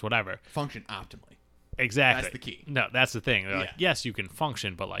 5 hours, whatever. Function optimally. Exactly. That's the key. No, that's the thing. They're like, yes, you can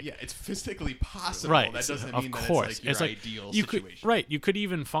function, but like, yeah, it's physically possible. Right. That doesn't of mean course. that it's like your ideal situation. Right. You could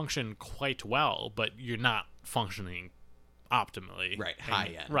even function quite well, but you're not functioning optimally. Right.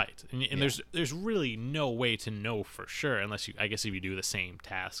 High end. Right. And there's really no way to know for sure unless I guess if you do the same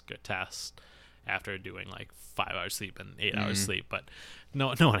test after doing like 5 hours sleep and 8 hours sleep, but no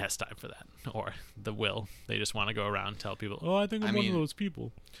one has time for that or the will. They just want to go around and tell people, oh, I think I'm one of those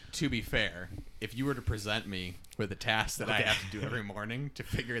people. To be fair, if you were to present me with a task that I have to do every morning to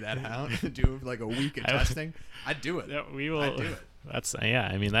figure that out, to do like a week of testing, I'd do it. Yeah, we will. I'd do it. That's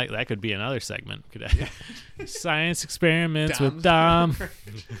I mean that could be another segment. Science experiments with Dom.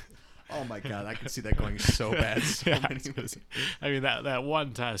 Oh my god, I can see that going so bad. So many ways. I mean that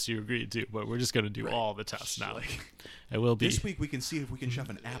one test you agreed to, but we're just gonna do all the tests now. It will be this week. We can see if we can shove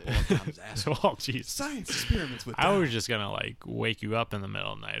an apple up Tom's ass. Oh jeez. Science experiments with. I was just gonna like wake you up in the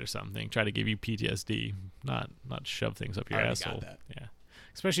middle of the night or something, try to give you PTSD, not shove things up your asshole. Got that. Yeah,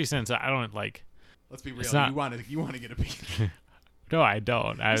 especially since I don't like. Let's be real. Not, you want to get a P. No, I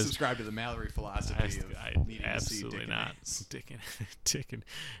don't. I subscribe to the Mallory philosophy of needing absolutely to see not. Dick and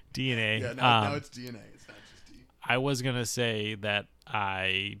DNA. Yeah, now it's DNA. It's not just D. I was gonna say that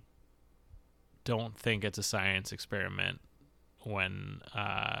I don't think it's a science experiment when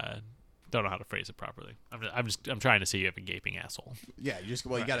don't know how to phrase it properly. I'm trying to say you have a gaping asshole. Yeah, you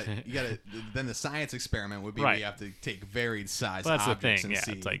gotta then the science experiment would be right. where you have to take varied size well, that's objects the thing. and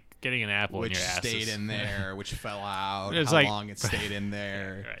see it's like getting an apple in which your ass stayed in there, which fell out, it's how like, long it stayed in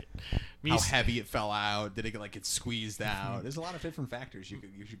there, right. How heavy it fell out, did it get squeezed out? There's a lot of different factors you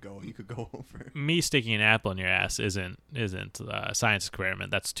could go over. Me sticking an apple in your ass isn't a science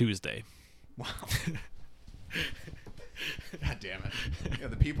experiment. That's Tuesday. Wow. God damn it. Yeah,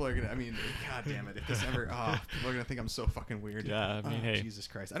 the people are gonna. I mean, God damn it. If this ever, people are gonna think I'm so fucking weird. Yeah, I mean, hey, Jesus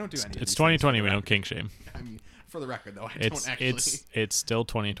Christ, I don't do any. It's 2020. We don't kink shame. I mean, for the record, though, I don't actually. It's still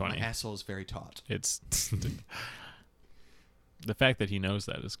 2020. My asshole is very taut. It's the fact that he knows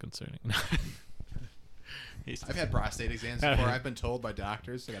that is concerning. I've had prostate exams before. I've been told by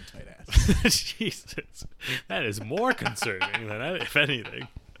doctors I got a tight ass. Jesus, that is more concerning than if anything.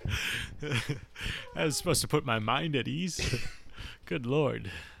 That was supposed to put my mind at ease. Good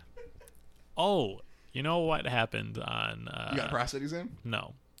Lord. Oh, you know what happened on... you got a prostate exam?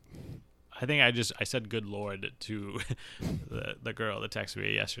 No. I think I said good Lord to the girl that texted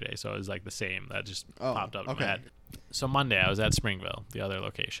me yesterday, so it was like the same that just popped up in my head. So Monday I was at Springville, the other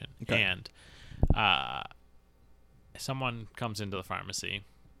location, and someone comes into the pharmacy,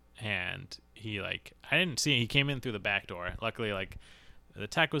 and he like I didn't see him. He came in through the back door. Luckily, like the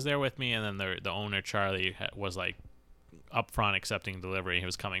tech was there with me, and then the owner Charlie was like up front accepting delivery. He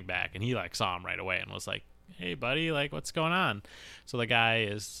was coming back, and he like saw him right away and was like, "Hey buddy, like what's going on?" So the guy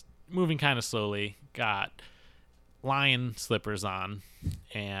is moving kind of slowly, got lion slippers on,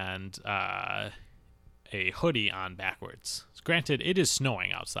 and a hoodie on backwards. Granted, it is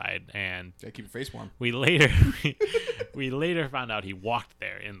snowing outside, and Gotta keep your face warm. we later found out he walked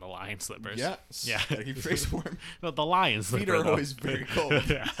there in the lion slippers. Yeah. Gotta keep your face warm. No, the lion slipper. Feet are though. always very cold.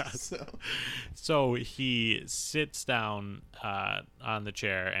 Yeah. So So he sits down on the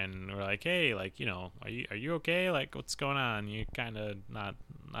chair, and we're like, "Hey, like, you know, are you okay? Like, what's going on? You kind of not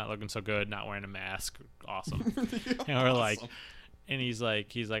looking so good. Not wearing a mask. Awesome." And we're like, and he's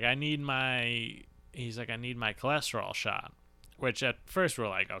like, I need my cholesterol shot. Which at first we're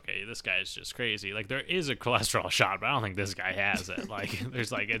like, okay, this guy's just crazy. Like there is a cholesterol shot, but I don't think this guy has it. Like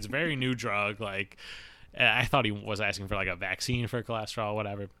there's like it's a very new drug. Like I thought he was asking for like a vaccine for cholesterol,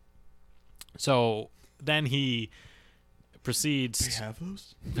 whatever. So then he proceeds. They have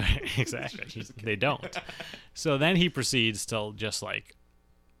those? Exactly. They don't. So then he proceeds to just like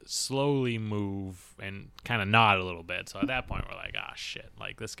slowly move and kind of nod a little bit. So at that point we're like, ah, shit.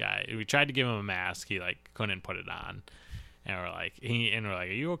 Like this guy. We tried to give him a mask. He like couldn't put it on. And we're like, are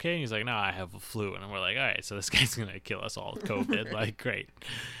you okay? And he's like, no, I have a flu. And we're like, all right, so this guy's gonna kill us all with COVID. Right. Like, great.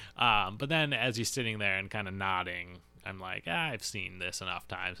 But then as he's sitting there and kind of nodding, I'm like, I've seen this enough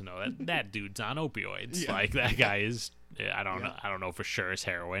times to know that dude's on opioids. Yeah. Like that guy is. I don't know for sure. It's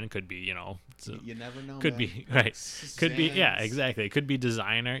heroin. Could be, you know. You never know. Could be right. Could be, yeah, exactly. Could be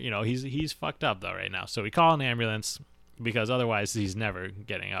designer. You know, he's fucked up though right now. So we call an ambulance because otherwise he's never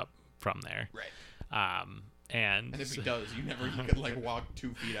getting up from there. Right. And if he does, you could like walk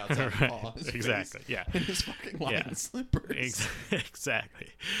 2 feet outside and fall on his exactly, face yeah. in his fucking lion slippers. Exactly.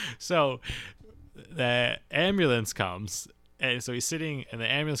 So the ambulance comes, and so he's sitting, and the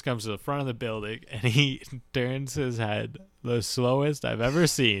ambulance comes to the front of the building, and he turns his head the slowest I've ever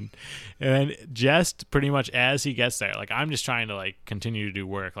seen. And then just pretty much as he gets there, like I'm just trying to like continue to do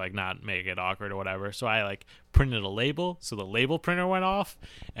work, like not make it awkward or whatever. So I like printed a label, so the label printer went off,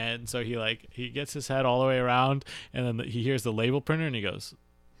 and so he gets his head all the way around, and then he hears the label printer, and he goes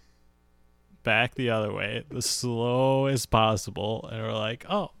back the other way, the slowest possible. And we're like,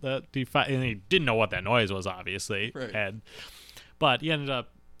 oh, and he didn't know what that noise was, obviously. Right. But he ended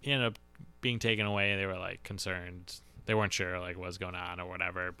up being taken away. They were like concerned. They weren't sure like what was going on or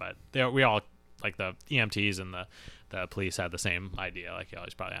whatever. But we all, like the EMTs and the police had the same idea. Like,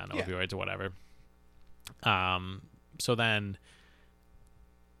 he's probably on opioids or whatever. So then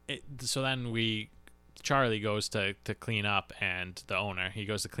Charlie goes to clean up, and the owner, he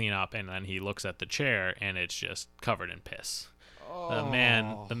goes to clean up, and then he looks at the chair, and it's just covered in piss. Oh.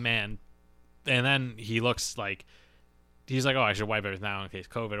 The man, and then he looks like, he's like, oh, I should wipe everything down in case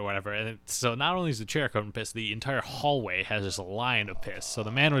COVID or whatever. And so not only is the chair covered in piss, the entire hallway has just a line of piss. So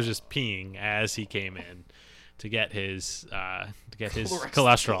the man was just peeing as he came in to get his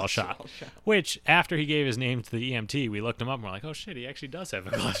cholesterol shot. Which, after he gave his name to the EMT, we looked him up and we're like, oh shit, he actually does have a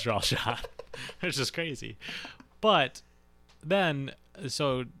cholesterol shot. It's just crazy. But then,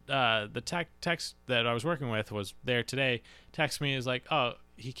 so the text that I was working with was there today. Text me, is like, oh,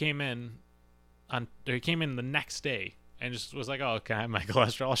 he came in the next day. And just was like, oh, can I have my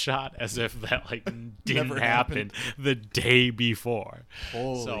cholesterol shot? As if that like didn't happen the day before.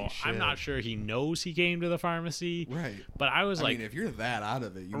 Holy so shit. I'm not sure he knows he came to the pharmacy. Right. But I was like, mean, if you're that out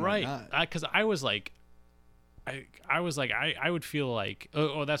of it, you right? might not. Because I was like, I would feel like,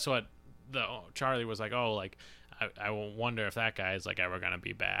 that's what Charlie was like. Oh, like I wonder if that guy is like ever gonna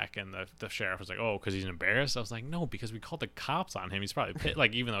be back. And the sheriff was like, oh, because he's embarrassed. I was like, no, because we called the cops on him. He's probably pissed.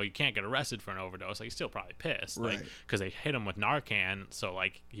 Like, even though you can't get arrested for an overdose, like he's still probably pissed. Right. Like, because they hit him with Narcan, so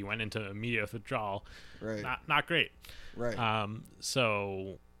like he went into immediate withdrawal. Right. Not great. Right.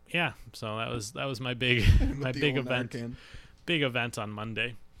 So yeah. So that was my big big event. Narcan. Big event on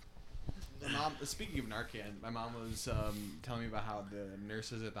Monday. Speaking of Narcan, my mom was telling me about how the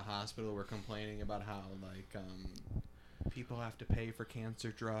nurses at the hospital were complaining about how like people have to pay for cancer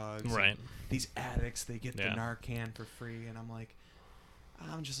drugs. Right. These addicts, they get the Narcan for free, and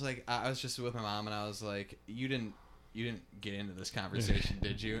I'm just like, I was just with my mom, and I was like, you didn't get into this conversation,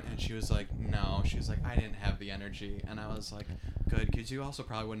 did you? And she was like, no. She was like, I didn't have the energy. And I was like, good, because you also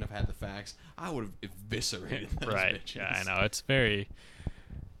probably wouldn't have had the facts. I would have eviscerated those right. bitches. Yeah, I know. It's very...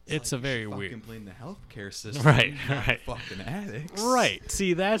 it's a very fucking weird. blame the healthcare system, Right, not right. fucking addicts. Right.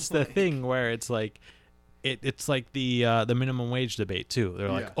 See, that's the Like- thing where it's like, it's like the minimum wage debate too. They're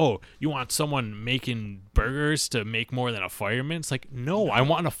like, Yeah. oh, you want someone making burgers to make more than a fireman? It's like, no, I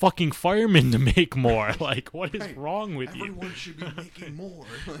want a fucking fireman to make more. Like, what is Right. wrong with Everyone should be making more.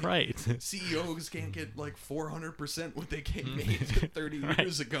 you? Like, Right. CEOs can't get like 400% what they Mm-hmm. made 30 Right.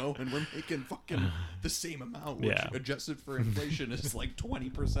 years ago, and we're making fucking the same amount, which Yeah. adjusted for inflation is like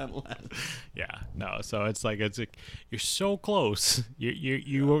 20% less. Yeah. No. So it's like you're so close.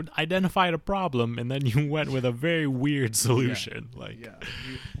 You identified a problem and then you went with a very weird solution. Like.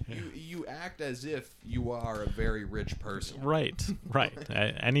 Yeah, you act as if you are a very rich person. Right. Right.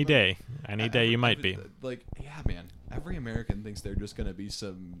 Any day you might be. Like, yeah, man. Every American thinks they're just gonna be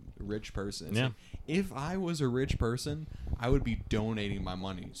some rich person. It's Yeah. like, if I was a rich person, I would be donating my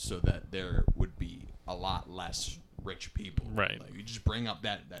money so that there would be a lot less rich people. Right. Like, you just bring up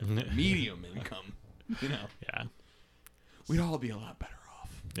that medium income. You know, Yeah. we'd all be a lot better off.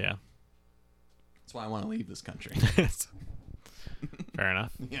 Yeah. That's why I want to leave this country. Fair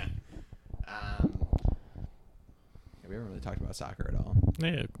enough. Yeah. We haven't really talked about soccer at all.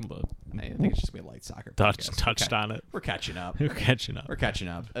 Yeah. But I think it's just gonna be a light soccer. podcast. touched on it. We're catching up. We're catching up. We're catching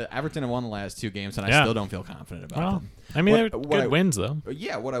up. Everton have won the last 2 games, and I Yeah. still don't feel confident about Well, them. I mean, What- they're what good I- wins though.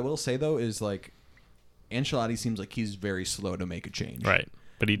 Yeah, what I will say though is like, Ancelotti seems like he's very slow to make a change. Right.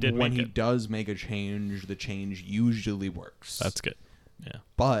 But he did when make he it. does make a change, the change usually works. That's good. Yeah.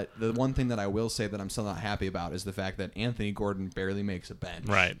 But the one thing that I will say that I'm still not happy about is the fact that Anthony Gordon barely makes a bench.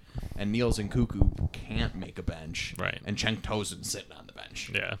 Right. And Niels Nkuku can't make a bench. Right. And Cenk Tosun's sitting on the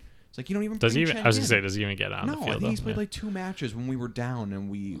bench. Yeah. It's like you don't even. Does he bring even? Cenk I was gonna in. say, does he even get on No, the field? I think though? he's played Yeah. like 2 matches when we were down,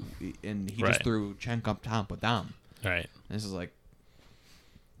 and he Right. just threw Cenk up top with Dom. Right. And this is like,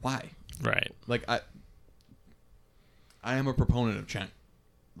 why? Right. Like I am a proponent of Cenk.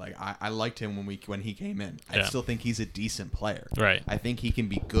 Like I liked him when he came in. I Yeah. still think he's a decent player. Right. I think he can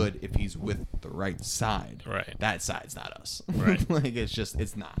be good if he's with the right side. Right. That side's not us. Right. Like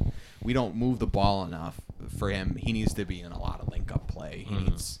it's not. We don't move the ball enough for him. He needs to be in a lot of link up play.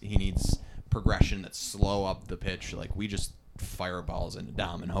 He needs progression that's slow up the pitch. Like we just fire balls into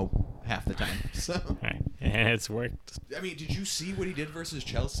Dom and hope half the time. So Right. And it's worked. I mean, did you see what he did versus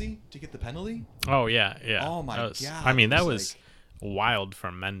Chelsea to get the penalty? Oh yeah. Yeah. Oh, my That was- God, I mean, it that was was wild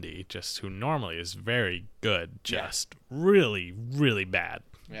from Mendy, just who normally is very good, Yeah. just really, really bad.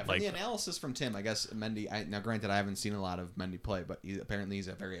 Yeah, from Like the analysis from Tim, I guess Mendy. Now, granted, I haven't seen a lot of Mendy play, but apparently he's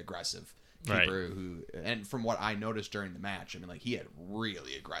a very aggressive Right. keeper who, and from what I noticed during the match, I mean, like he had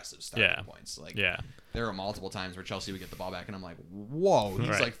really aggressive starting Yeah. points. Like, yeah. there were multiple times where Chelsea would get the ball back, and I'm like, whoa, he's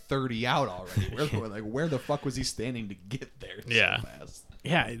Right. like 30 out already. Where the fuck was he standing to get there Yeah. so fast?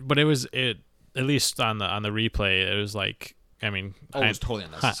 Yeah, but it at least on the replay, it was like, I mean, Oh, it was totally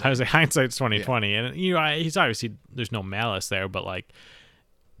unnecessary. I was like, hindsight's 2020, and he's obviously, there's no malice there, but like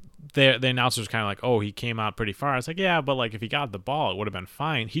the announcer was kind of like, oh, he came out pretty far. I was like, yeah, but like if he got the ball, it would have been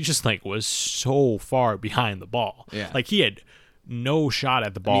fine. He just like was so far behind the ball. Yeah. Like he had no shot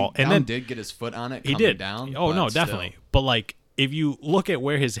at the ball, I mean, and Dom then did get his foot on it. he coming did. down. Oh but no, still. definitely. But like if you look at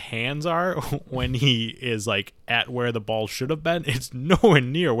where his hands are when he is like at where the ball should have been, it's nowhere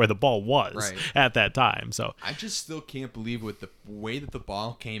near where the ball was Right. at that time. So I just still can't believe with the way that the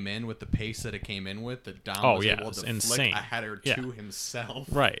ball came in, with the pace that it came in with, that Dom Oh, was yeah, able it's to insane. flick a header Yeah. to himself.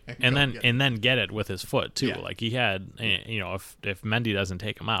 right, go and get it. then get it with his foot too. Yeah. Like he had, if Mendy doesn't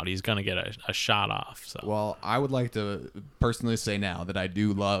take him out, he's gonna get a shot off. So Well, I would like to personally say now that I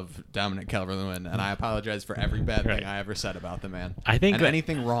do love Dominic Calvert-Lewin, and I apologize for every bad Right. thing I ever said about the man. I think and that-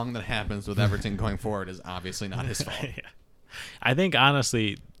 anything wrong that happens with Everton going forward is obviously not his fault. Yeah. I think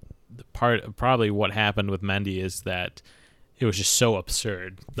honestly, probably what happened with Mendy is that it was just so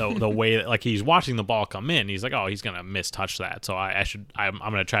absurd the way that, like, he's watching the ball come in, he's like, oh, he's gonna mistouch that, so I'm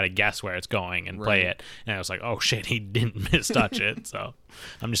gonna try to guess where it's going and play Right. it, and I was like, oh shit, he didn't mistouch it, so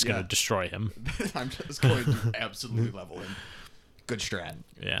I'm just gonna Yeah. destroy him. I'm just going to absolutely level him. Good strat.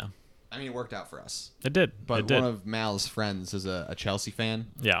 Yeah, I mean, it worked out for us. it did. But it did. one of Mal's friends is a Chelsea fan,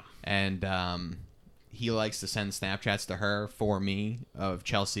 Yeah, and he likes to send Snapchats to her for me of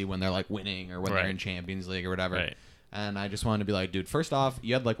Chelsea when they're like winning or when Right. they're in Champions League or whatever. Right. And I just wanted to be like, dude, first off,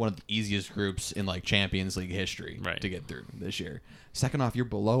 you had like one of the easiest groups in like Champions League history Right. to get through this year. Second off, you're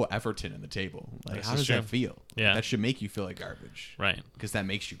below Everton in the table. Like, This how is does true. that feel? Yeah. That should make you feel like garbage. right. Because that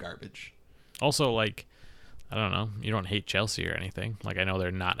makes you garbage. Also, like, I don't know, you don't hate Chelsea or anything. Like, I know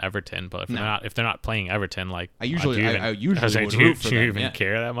they're not Everton, but if they're not playing Everton, like, I usually do you I was usually like, would do you, root for do you them. even yeah.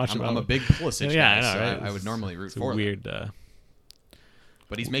 care that much about I'm a them? big Pulisic Yeah, I guy, know, so right? I would normally root It's for them. weird.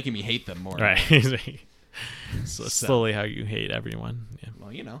 But he's making me hate them more. Right. So slowly how you hate everyone. Yeah.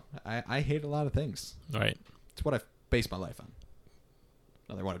 Well, I hate a lot of things. Right. It's what I base my life on.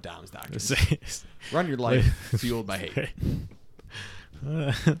 Another one of Dom's doctrines. Run your life fueled by hate.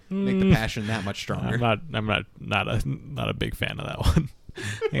 Make the passion that much stronger. I'm not a big fan of that one. I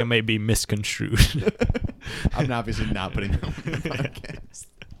think it may be misconstrued. I'm obviously not putting that one in the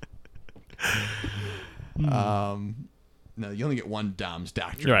podcast. No, you only get one Dom's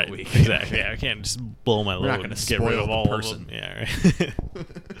doctrine right, a week. Exactly. Yeah, I can't just blow my We're not load gonna and get rid spoil of the all person. of them. Yeah,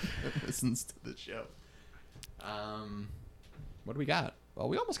 right. Listens to the show. What do we got? Well,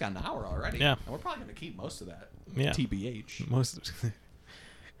 we almost got an hour already. Yeah. And we're probably going to keep most of that. Yeah. TBH. Most.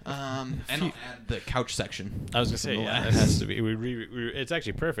 And I'll add the couch section. I was gonna say, yeah, it has to be. It's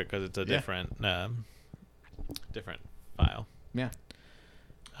actually perfect because it's a different file. Yeah.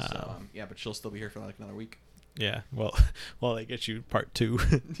 Yeah, but she'll still be here for like another week. Yeah. Well, they get you part 2.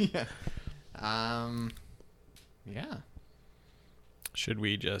 Yeah. Yeah. Should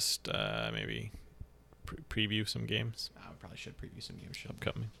we just maybe preview some games? We probably should preview some games.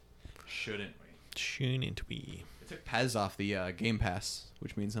 Upcoming. Shouldn't we? I took Pez off the Game Pass,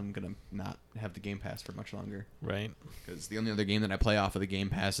 which means I'm going to not have the Game Pass for much longer. Right. Because the only other game that I play off of the Game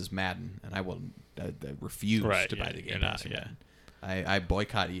Pass is Madden, and I refuse to buy the Game Pass. I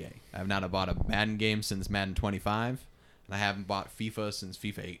boycott EA. I have not bought a Madden game since Madden 25, and I haven't bought FIFA since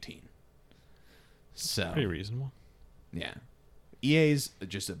FIFA 18. So pretty reasonable. Yeah. EA's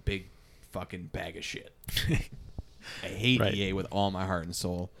just a big fucking bag of shit. I hate EA with all my heart and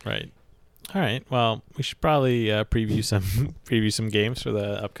soul. Right. All right. Well, we should probably preview some games for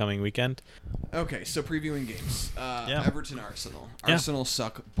the upcoming weekend. Okay, so previewing games. Everton Arsenal. Yeah. Arsenal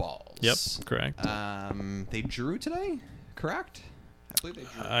suck balls. Yep. Correct. They drew today, correct? I believe they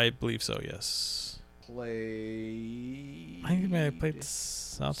drew. I believe so. Yes. I think they played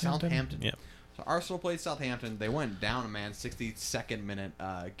Southampton. Yeah. So Arsenal played Southampton. They went down a man, 62nd minute.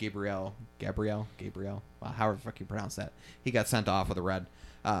 Gabriel. However the fuck you pronounce that. He got sent off with a red.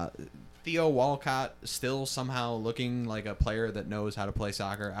 Theo Walcott still somehow looking like a player that knows how to play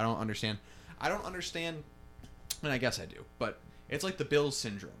soccer. I don't understand. And I guess I do, but it's like the Bills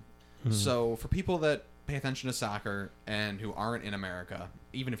syndrome. Mm-hmm. So for people that pay attention to soccer and who aren't in America,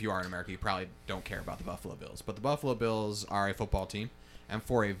 even if you are in America, you probably don't care about the Buffalo Bills. But the Buffalo Bills are a football team. And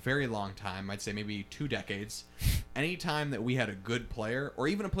for a very long time, I'd say maybe 2 decades, anytime that we had a good player, or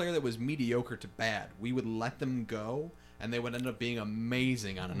even a player that was mediocre to bad, we would let them go, and they would end up being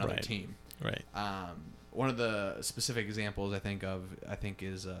amazing on another team. Right. One of the specific examples I think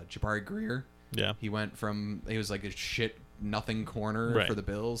is Jabari Greer. Yeah. He was like a shit nothing corner for the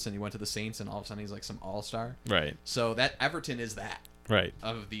Bills, and he went to the Saints, and all of a sudden he's like some all-star. Right. So that Everton is that. Right.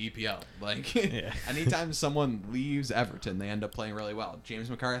 Of the EPL. Like, anytime someone leaves Everton, they end up playing really well. James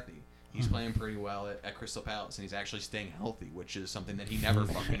McCarthy, he's playing pretty well at Crystal Palace, and he's actually staying healthy, which is something that he never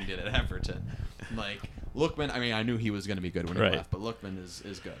fucking did at Everton. Like, Lookman, I mean, I knew he was going to be good when he left, but Lookman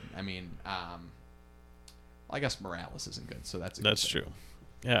is good. I mean, I guess Morales isn't good, so that's a good thing. True.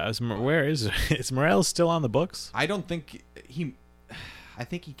 Yeah, is Morales still on the books? I don't think I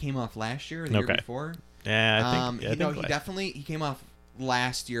think he came off last year or the year before. Yeah, I think he definitely came off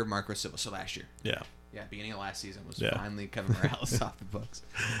last year, Marco Silva. So last year. Yeah. Yeah, beginning of last season was finally Kevin Morales off the books.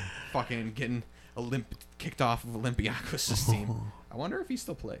 Fucking getting kicked off of Olympiacos' team. I wonder if he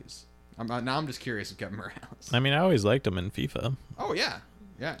still plays. I'm just curious of Kevin Morales. I mean, I always liked him in FIFA. Oh yeah.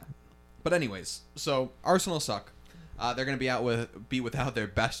 But anyways, so Arsenal suck. They're going to be without their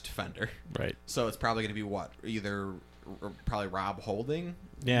best defender. Right. So it's probably going to be either probably Rob Holding.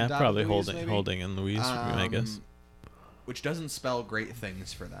 Yeah, probably Luiz, Holding and Luiz, I guess. Which doesn't spell great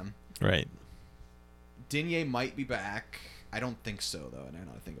things for them. Right. Digne might be back. I don't think so, though, and I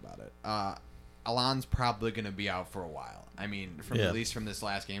know to think about it. Alon's probably going to be out for a while. I mean, at least from this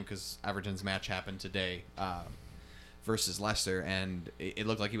last game, because Everton's match happened today versus Leicester, and it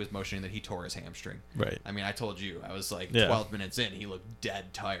looked like he was motioning that he tore his hamstring. Right. I mean, I told you, I was like 12 minutes in, he looked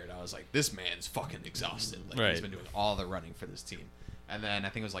dead tired. I was like, this man's fucking exhausted. Like, he's been doing all the running for this team. And then I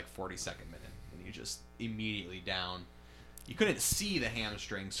think it was like 42nd minute, and he just immediately down. You couldn't see the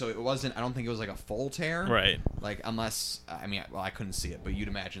hamstring, so it wasn't. I don't think it was like a full tear. Right. Like unless I couldn't see it, but you'd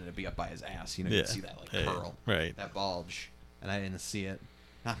imagine it'd be up by his ass. You could see that curl, that bulge, and I didn't see it.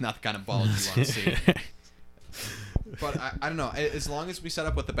 Not the kind of bulge you want to see. But I don't know. As long as we set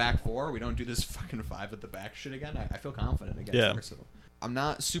up with the back four, we don't do this fucking 5 at the back shit again. I feel confident against Arsenal. I'm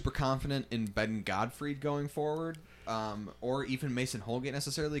not super confident in Ben Godfrey going forward, or even Mason Holgate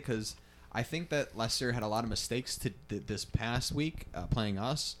necessarily, because I think that Leicester had a lot of mistakes this past week playing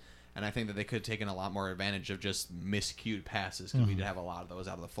us, And I think that they could have taken a lot more advantage of just miscued passes because we did have a lot of those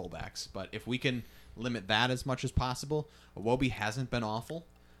out of the fullbacks. But if we can limit that as much as possible, Iwobi hasn't been awful,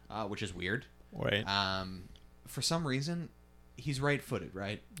 which is weird. Right. For some reason, he's right-footed,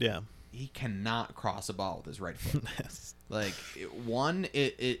 right? Yeah. He cannot cross a ball with his right foot. Like,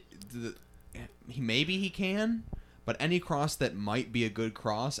 maybe he can, but any cross that might be a good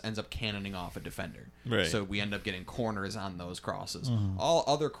cross ends up cannoning off a defender. Right. So we end up getting corners on those crosses. All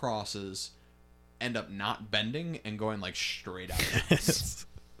other crosses end up not bending and going like straight out.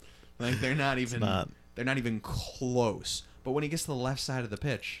 Like they're not even close. But when he gets to the left side of the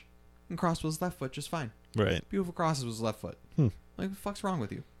pitch, he can cross with his left foot just fine. Right. Beautiful crosses with his left foot. Like, what the fuck's wrong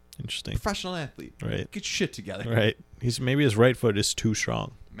with you? Interesting. Professional athlete. Right. Get your shit together. Right. Maybe his right foot is too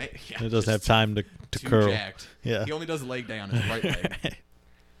strong. Yeah, It doesn't have time to too curl. Jacked. Yeah. He only does a leg day on his right leg.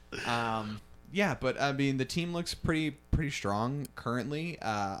 Yeah, but I mean the team looks pretty strong currently.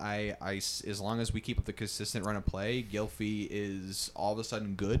 As long as we keep up the consistent run of play, Gylfi is all of a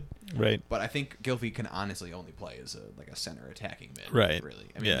sudden good. Right. But I think Gylfi can honestly only play as a center attacking mid. Right. Really.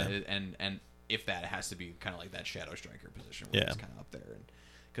 I mean, and if that has to be kind of like that shadow striker position where he's kind of up there,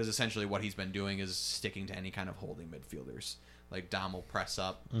 because essentially what he's been doing is sticking to any kind of holding midfielders. Like Dom will press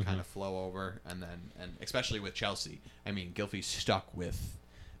up, kind of flow over, and especially with Chelsea, I mean Gylfi's stuck with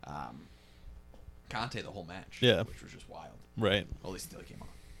Conte the whole match. Yeah. Which was just wild. Right. Well, at least until he came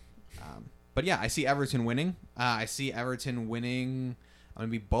on. But yeah, I see Everton winning. I'm gonna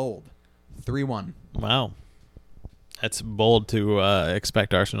be bold, 3-1. Wow. That's bold to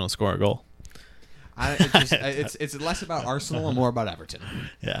expect Arsenal to score a goal. It's less about Arsenal and more about Everton.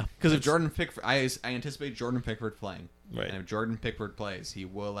 Yeah. Because if Jordan Pickford, I anticipate Jordan Pickford playing. Right. And if Jordan Pickford plays, he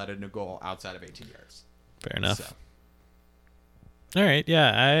will let in a goal outside of 18 yards. Fair enough. So. All right.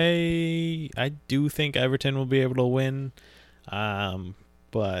 Yeah, I do think Everton will be able to win,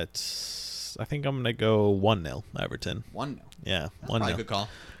 but I think I'm gonna go 1-0 Everton. 1-0. Yeah, That's 1-0. probably a good call.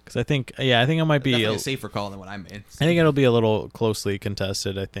 Because I think it might be Definitely a safer call than what I made. I think it'll be a little closely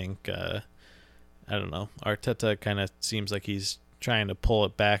contested. I think I don't know. Arteta kind of seems like he's trying to pull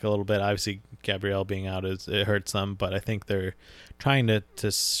it back a little bit. Obviously, Gabriel being out it hurts them, but I think they're trying to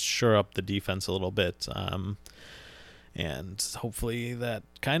shore up the defense a little bit. And hopefully that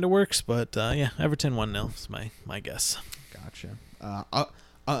kind of works. But yeah, Everton 1-0 is my guess. Gotcha. A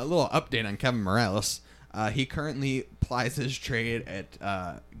little update on Kevin Morales. He currently plies his trade at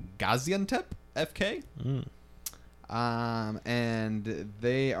Gaziantep FK. And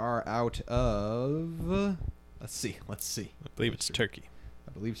they are out of... Let's see. I believe it's Turkey.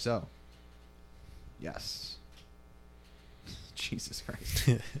 I believe so. Yes. Jesus Christ.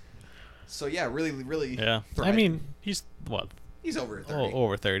 So yeah, really. Yeah. thriving. I mean, he's what? He's over 30. Oh,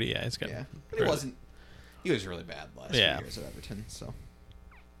 over 30. Yeah, he's got. Yeah, but he wasn't. He was really bad the last few years at Everton. So.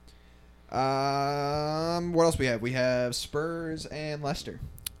 What else we have? We have Spurs and Leicester.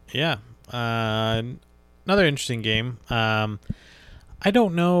 Yeah. Another interesting game. I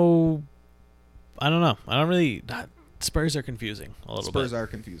don't know. I don't really. Spurs are confusing a little bit. Spurs are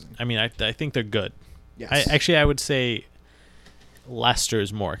confusing. I mean, I think they're good. Yes. I would say Leicester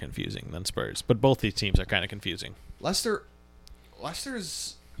is more confusing than Spurs, but both these teams are kind of confusing.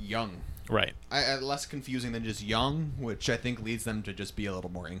 Leicester's young. Right. Less confusing than just young, which I think leads them to just be a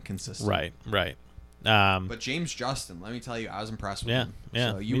little more inconsistent. Right. But James Justin, let me tell you, I was impressed with him.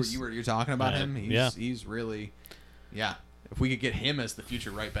 Yeah. So you're talking about him. He's really, yeah. If we could get him as the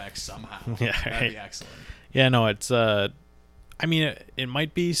future right back somehow, that'd be excellent. Yeah, no, it's I mean, it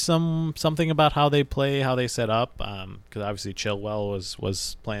might be something about how they play, how they set up, because obviously Chilwell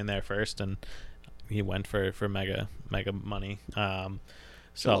was playing there first, and he went for mega money.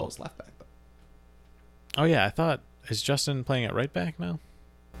 Chilwell's left back though. Oh yeah, I thought, is Justin playing at right back now?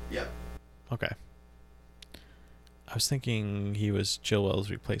 Yep. Okay. I was thinking he was Chilwell's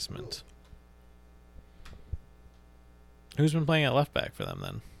replacement. Who's been playing at left back for them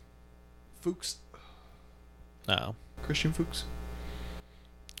then? Fuchs. Oh. Christian Fuchs.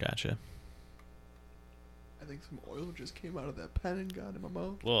 Gotcha. I think some oil just came out of that pen and got in my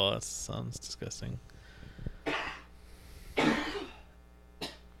mouth. Well, that sounds disgusting.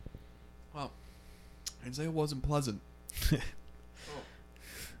 Well, I'd say it wasn't pleasant. Do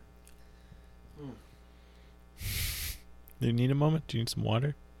you need a moment? Do you need some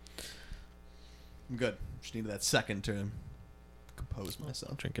water? I'm good. Just needed that second to compose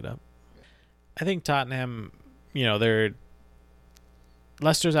myself. I'll drink it up. I think Tottenham,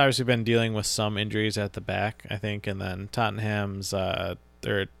 Leicester's obviously been dealing with some injuries at the back, I think, and then Tottenham's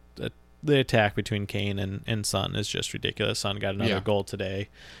the attack between Kane and Son is just ridiculous. Son got another goal today.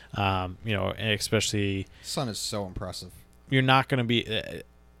 And especially Son is so impressive. You're not going to be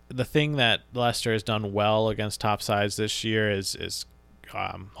the thing that Leicester has done well against top sides this year is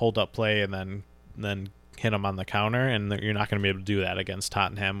hold up play and then hit them on the counter, and you're not going to be able to do that against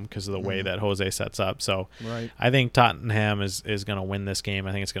Tottenham because of the way that Jose sets up. So Right. I think Tottenham is going to win this game.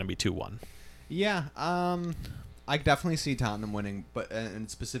 I think it's going to be 2-1. Yeah, I definitely see Tottenham winning, but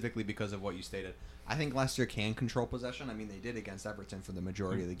and specifically because of what you stated. I think Leicester can control possession. I mean, they did against Everton for the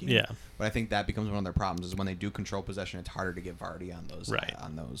majority of the game. Yeah. But I think that becomes one of their problems is when they do control possession, it's harder to get Vardy on those Right.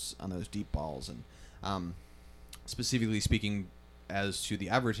 on those deep balls. And specifically speaking, as to the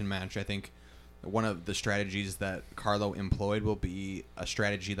Everton match, I think one of the strategies that Carlo employed will be a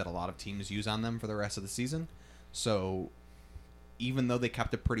strategy that a lot of teams use on them for the rest of the season. So even though they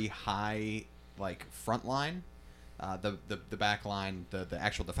kept a pretty high front line, the back line, the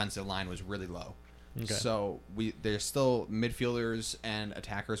actual defensive line was really low. Okay. So there's still midfielders and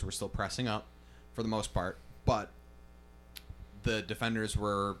attackers were still pressing up for the most part, but the defenders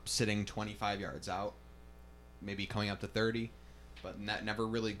were sitting 25 yards out, maybe coming up to 30, but never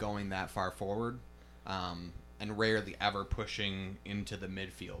really going that far forward, and rarely ever pushing into the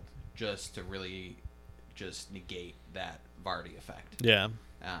midfield just to really just negate that Vardy effect. Yeah.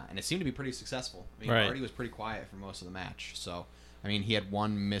 And it seemed to be pretty successful. I mean, Right. Vardy was pretty quiet for most of the match. So, I mean, he had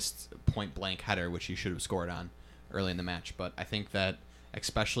one missed point-blank header, which he should have scored on early in the match. But I think that,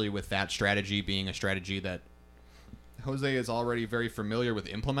 especially with that strategy being a strategy that Jose is already very familiar with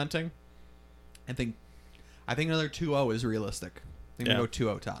implementing, I think another 2-0 is realistic. I think we go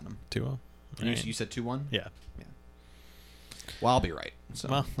 2-0 Tottenham. 2-0. And you said 2-1? Yeah. Well, I'll be right. So.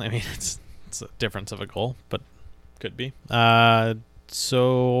 Well, I mean, it's a difference of a goal, but could be.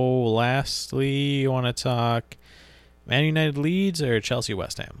 So lastly, you want to talk Man United Leeds or Chelsea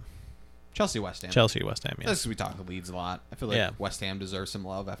West Ham? Chelsea West Ham. Chelsea West Ham, yeah. This we talk Leeds a lot. I feel like West Ham deserves some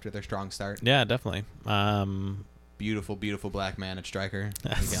love after their strong start. Yeah, definitely. Beautiful, beautiful black man at striker,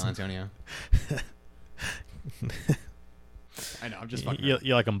 Miguel Antonio. I know, I'm just fucking.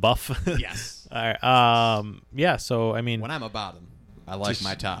 You like him buff? Yes. All right. Yeah. So I mean, When I'm a bottom, I like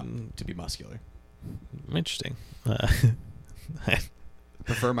my top to be muscular. interesting.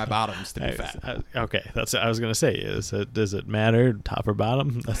 Prefer my bottoms to be fat. Okay, that's what I was gonna say. Does it matter top or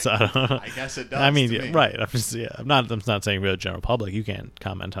bottom? That's I don't know. I guess it does. I mean, to me. right. I'm not saying for the general public. You can't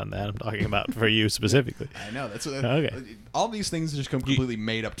comment on that. I'm talking about for you specifically. I know that's what, Okay. All these things just come completely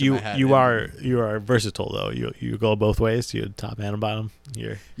made up to my head. You are versatile though. You go both ways. You top and bottom.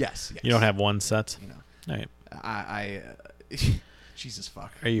 Yes. You don't have one set. You know, All right. I Jesus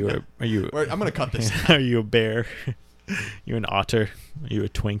fuck. Are you? I'm gonna cut this. Are you a bear? You an otter? Are you a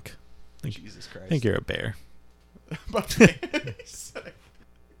twink? Jesus Christ. I think you're a bear.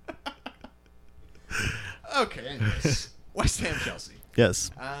 Okay. Anyways. West Ham, Chelsea.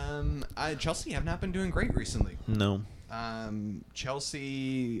 Yes. Chelsea have not been doing great recently. No.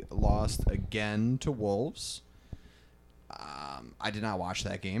 Chelsea lost again to Wolves. I did not watch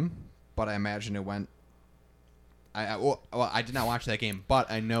that game, but I imagine it went. I did not watch that game, but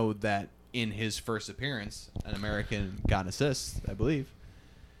I know that in his first appearance, an American got an assist, I believe.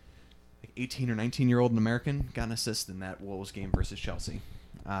 18 or 19-year-old American got an assist in that Wolves game versus Chelsea.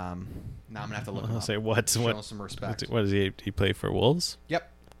 Now I'm gonna have to look him I'll up. say what? Show him some respect. What does he play for? Wolves?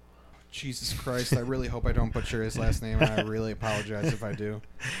 Yep. Jesus Christ! I really hope I don't butcher his last name, and I really apologize if I do.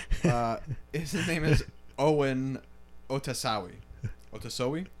 His name is Owen Otasawi.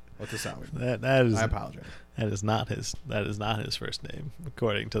 Otasawi. That is. I apologize. That is not his first name,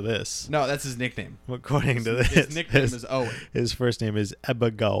 according to this. No, that's his nickname. According to this, His nickname is Owen. His first name is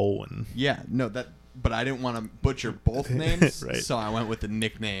Ebagowen. Yeah, no, but I didn't want to butcher both names, Right. so I went with the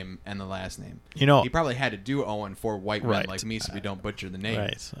nickname and the last name. You know, He probably had to do Owen for white men Right. like me, so we don't butcher the name.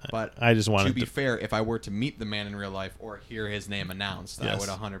 Right. But I just wanted to be fair, if I were to meet the man in real life or hear his name announced, I Yes. would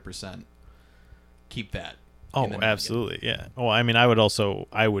 100% keep that. Oh, in the absolutely, yeah. Oh, I mean, I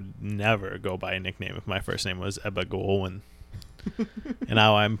would never go by a nickname if my first name was Ebagowen. And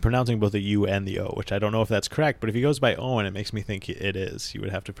now I'm pronouncing both the U and the O, which I don't know if that's correct, but if he goes by Owen, it makes me think it is. You would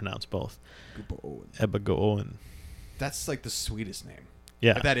have to pronounce both. Ebagowen. That's like the sweetest name.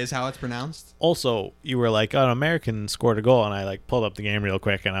 Yeah. If that is how it's pronounced. Also, you were like, oh, an American scored a goal, and I pulled up the game real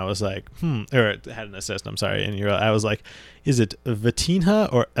quick, and I was like, or it had an assist. I'm sorry, and I was like, is it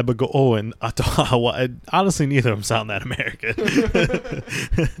Vitinha or Ebagowen Atahawa? Honestly, neither of them sound that American.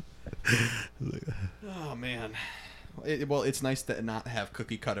 Oh man. Well, it's nice to not have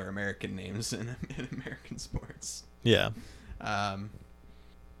cookie cutter American names in American sports. Yeah.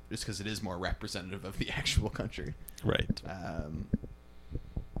 Just because it is more representative of the actual country. Right.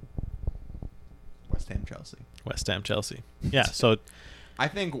 West Ham, Chelsea. West Ham, Chelsea. Yeah. So I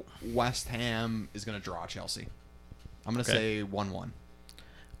think West Ham is going to draw Chelsea. I'm going to say 1-1.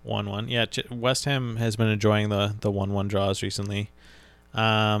 1-1. Yeah, West Ham has been enjoying the 1-1 draws recently.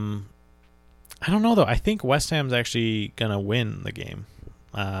 I don't know though. I think West Ham's actually gonna win the game.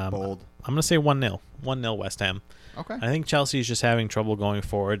 Bold. I'm gonna say 1-0. 1-0 West Ham. Okay. I think Chelsea's just having trouble going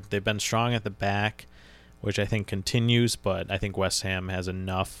forward. They've been strong at the back, which I think continues, but I think West Ham has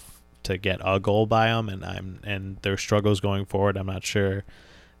enough to get a goal by them, and their struggles going forward, I'm not sure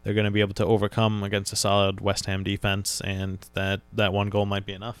they're going to be able to overcome against a solid West Ham defense, and that one goal might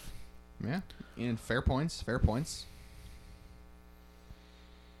be enough. Yeah. And fair points. Fair points.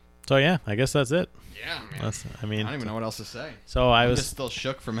 So yeah, I guess that's it. Yeah, man. I don't even know what else to say. So I'm just still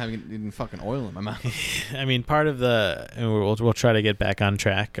shook from having eaten fucking oil in my mouth. I mean, part of we'll try to get back on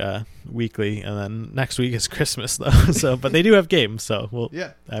track weekly, and then next week is Christmas though. So, but they do have games, so we'll.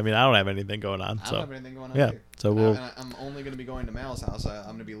 Yeah. I mean, I don't have anything going on. I don't have anything going on. Yeah. Either. So I'm only going to be going to Mal's house. I'm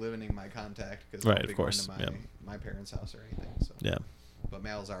going to be limiting my contact because right, I won't be of course. going to my parents' house or anything. So. Yeah. But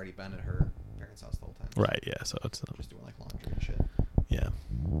Mal's already been at her parents' house the whole time. So right. Yeah. So it's just doing like laundry and shit. Yeah.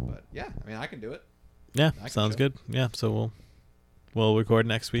 But yeah, I mean, I can do it. Yeah, sounds good. Yeah, so we'll record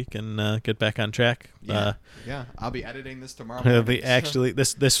next week and get back on track. Yeah, I'll be editing this tomorrow morning.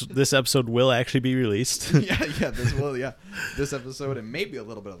 This episode will actually be released. This episode and maybe a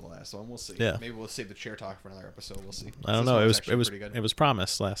little bit of the last one. We'll see. Yeah, maybe we'll save the chair talk for another episode. We'll see. I don't know. It was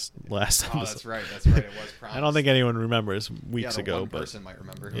promised last episode. Oh, that's right. It was promised. I don't think anyone remembers weeks the ago. One but person might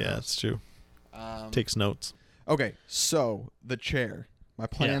remember. Yeah, it's true. Takes notes. Okay, so the chair. My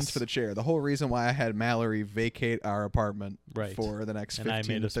plans for the chair. The whole reason why I had Mallory vacate our apartment for the next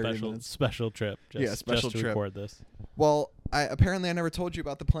 15 to 30 minutes. Special trip. Just to record this. Well, I never told you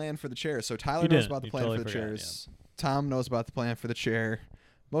about the plan for the chair. So Tyler knows about the plan for the chairs. Yeah. Tom knows about the plan for the chair.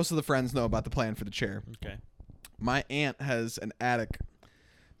 Most of the friends know about the plan for the chair. Okay. My aunt has an attic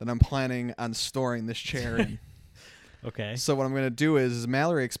that I'm planning on storing this chair in. Okay. So what I'm going to do is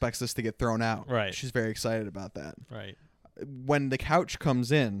Mallory expects this to get thrown out. Right. She's very excited about that. Right. When the couch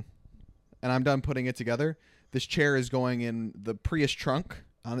comes in and I'm done putting it together, this chair is going in the Prius trunk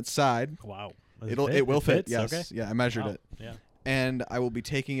on its side. Wow. It will fit. Yes. Okay. Yeah, I measured it. Yeah. And I will be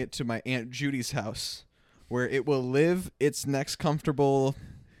taking it to my Aunt Judy's house where it will live its next comfortable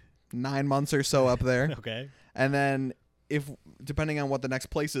 9 months or so up there. Okay. And then depending on what the next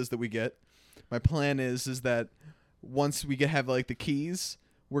place is that we get, my plan is that once we have like the keys,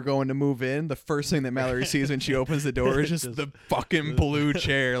 we're going to move in. The first thing that Mallory sees when she opens the door is just the fucking blue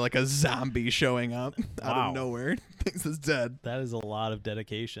chair, like a zombie showing up out of nowhere. Thinks it's dead. That is a lot of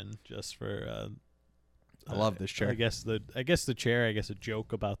dedication just for. I love this chair. I guess the chair. I guess a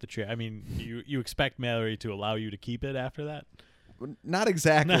joke about the chair. I mean, you expect Mallory to allow you to keep it after that? Not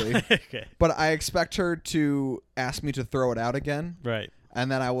exactly. Okay. But I expect her to ask me to throw it out again. Right.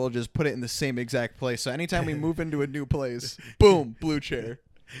 And then I will just put it in the same exact place. So anytime we move into a new place, boom, blue chair.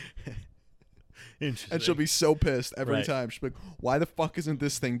 Interesting. And she'll be so pissed every time. She'll be like, why the fuck isn't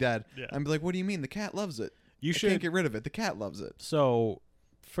this thing dead? Yeah. I'm like, what do you mean? The cat loves it. I can't get rid of it. The cat loves it. So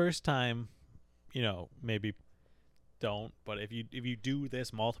first time, maybe don't, but if you do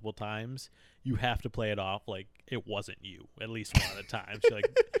this multiple times, you have to play it off like it wasn't you at least one at a time. So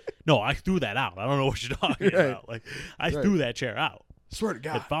like, no, I threw that out. I don't know what you're talking about. Like I threw that chair out. Swear to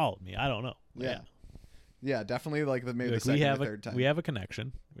God. It followed me. I don't know. Yeah. Yeah, definitely like maybe like the second or third time. We have a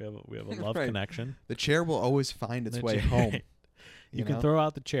connection. We have a love connection. The chair will always find its way home. You can throw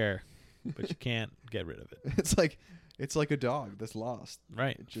out the chair, but you can't get rid of it. It's like a dog that's lost.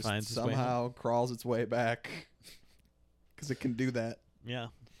 Right. It just finds somehow crawls its way back because it can do that. Yeah.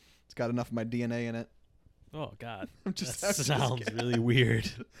 It's got enough of my DNA in it. Oh God. That sounds really weird.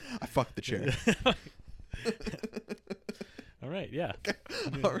 I fucked the chair. All right, yeah.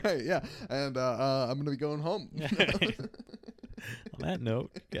 All right, yeah. And I'm going to be going home. On that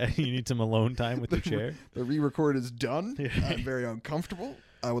note, you need some alone time with the chair. The re-record is done. I'm very uncomfortable.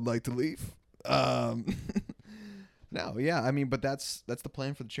 I would like to leave. No, yeah, I mean, but that's the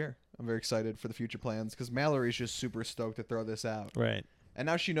plan for the chair. I'm very excited for the future plans because Mallory's just super stoked to throw this out. Right. And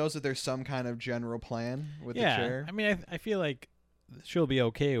now she knows that there's some kind of general plan with the chair. I mean, I feel like she'll be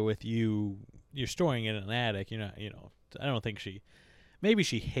okay with you're storing it in an attic. I don't think maybe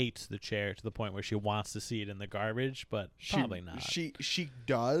she hates the chair to the point where she wants to see it in the garbage, but probably not. She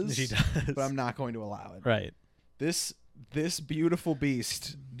does. She does. But I'm not going to allow it. Right. This beautiful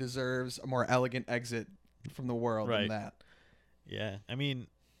beast deserves a more elegant exit from the world than that. Yeah. I mean,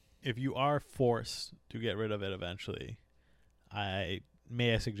 if you are forced to get rid of it eventually,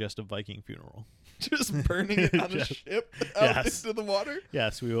 may I suggest a Viking funeral? Just burning it on a ship out into the water?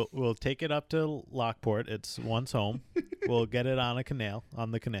 Yes, we'll take it up to Lockport. It's once home. We'll get it on the canal.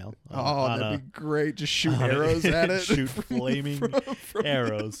 That'd be great. Just shoot arrows at it. Shoot flaming from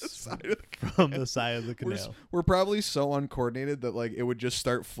arrows from the side of the canal. We're probably so uncoordinated that like it would just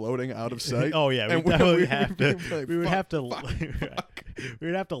start floating out of sight. Oh yeah, we definitely have to. We would have to. We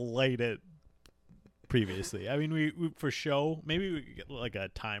would have to light it previously. I mean, we for show, maybe we could get like a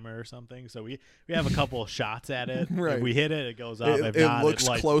timer or something. So we have a couple shots at it. Right. If we hit it, it goes up. If it not, looks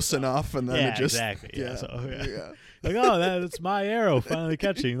it close enough, and then it just exactly. Yeah. So, yeah. Like, oh, that's my arrow finally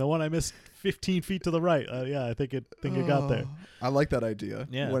catching the one I missed 15 feet to the right. I think it got there. I like that idea.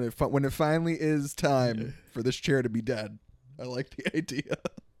 Yeah. When it finally is time for this chair to be dead, I like the idea.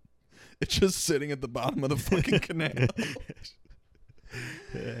 It's just sitting at the bottom of the fucking canal.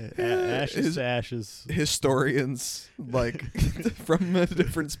 Ashes to ashes. Historians like from a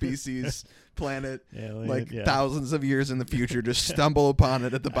different species planet, thousands of years in the future, just stumble upon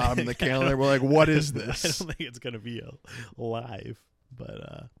it at the bottom of the calendar. We're like, what is this? I don't think it's gonna be alive,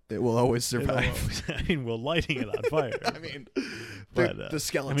 but it will always survive. I mean, we're lighting it on fire. I mean, the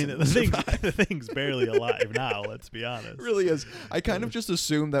skeleton. I mean, the thing's barely alive now. Let's be honest. It really is. I kind of just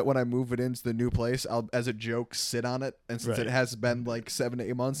assume that when I move it into the new place, I'll, as a joke, sit on it, and since it has been like 7 to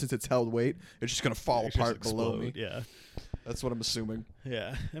 8 months since it's held weight, it's just gonna fall apart below me. Yeah, that's what I'm assuming.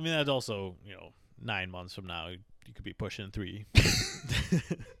 Yeah, I mean that's also 9 months from now you could be pushing 3.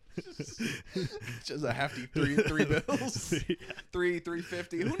 Just a hefty three bills.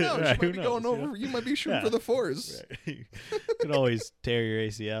 350. Who knows? Right, you might be going over. You might be shooting for the 4s. Right. You could always tear your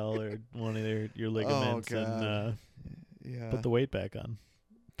ACL or one of your ligaments and put the weight back on.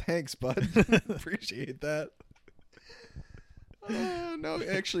 Thanks, bud. Appreciate that. No,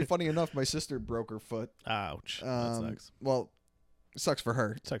 actually, funny enough, my sister broke her foot. Ouch. That sucks. Well, sucks for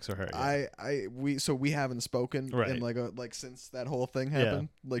her. Sucks for her. Yeah. We haven't spoken in like since that whole thing happened.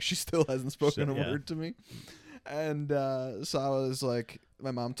 Like she still hasn't spoken a word to me. And so I was like,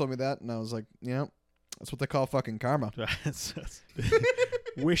 my mom told me that, and I was like, that's what they call fucking karma.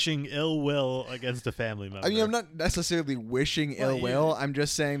 Wishing ill will against a family member. I mean, I'm not necessarily wishing ill will. I'm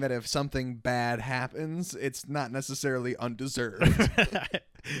just saying that if something bad happens, it's not necessarily undeserved.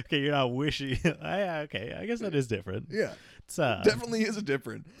 Okay, you're not wishing. Okay, I guess that is different. Yeah, it's definitely is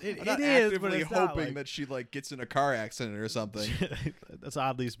different. It not is, actively but it's hoping not that she like gets in a car accident or something. That's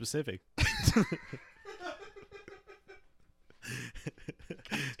oddly specific.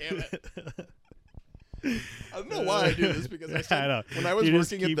 Damn it. I don't know why I do this because I said when I was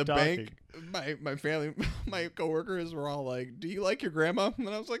working at the bank, my family, my coworkers were all like, "Do you like your grandma?" And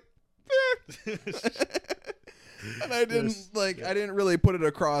I was like, and I didn't really put it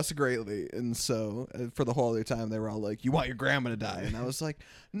across greatly, and so for the whole other time they were all like, "You want your grandma to die?" And I was like,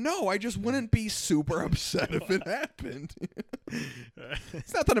 "No, I just wouldn't be super upset if it happened."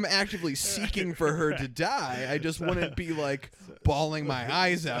 It's not that I'm actively seeking for her to die. I just wouldn't be like bawling my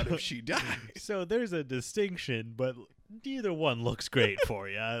eyes out if she died. So there's a distinction, but neither one looks great for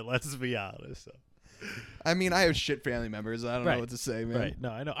you. Let's be honest. So. I mean, I have shit family members. I don't know what to say, man. Right?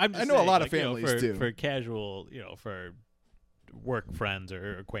 No, I know. I know a lot of families too. For casual, for work friends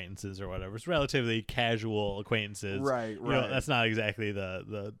or acquaintances or whatever, it's relatively casual acquaintances. Right. That's not exactly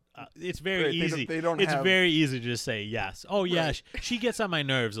the. It's very easy. They don't. It's very easy to just say yes. Oh yeah, she gets on my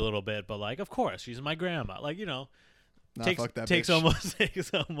nerves a little bit, but like, of course, she's my grandma. Like takes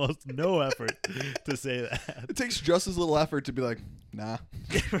almost no effort to say that. It takes just as little effort to be like, nah.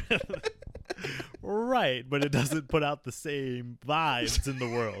 Right, but it doesn't put out the same vibes in the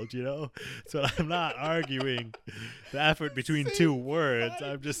world, So I'm not arguing the effort between two words.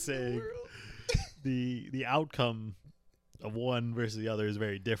 I'm just saying the outcome of one versus the other is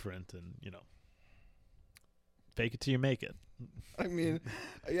very different, and fake it till you make it. I mean,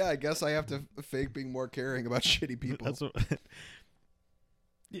 yeah, I guess I have to fake being more caring about shitty people. That's what.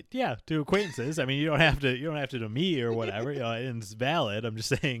 Yeah, to acquaintances. I mean, you don't have to me or whatever. And it's valid. I'm just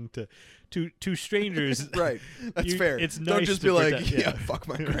saying to strangers. Right, that's fair. It's nice. Don't just be like, fuck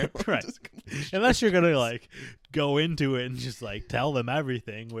my grandma. Right. Unless you're gonna like go into it and just like tell them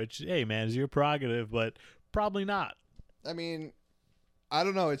everything, which hey man is your prerogative, but probably not. I mean, I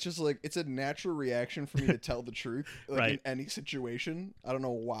don't know. It's just like it's a natural reaction for me to tell the truth, like in any situation. I don't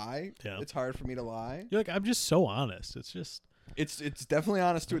know why. Yeah. It's hard for me to lie. You're like, I'm just so honest. It's just. It's definitely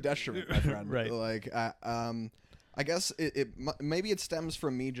honest to a detriment, my friend. Right. Like, I guess maybe it stems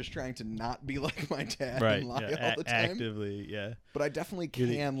from me just trying to not be like my dad and lie all the time. Actively, yeah. But I definitely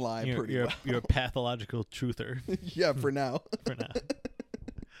can lie pretty well. You're a pathological truther. Yeah, for now. For now.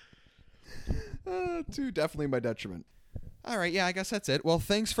 To definitely my detriment. All right, yeah, I guess that's it. Well,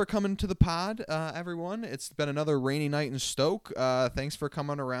 thanks for coming to the pod, everyone. It's been another rainy night in Stoke. Thanks for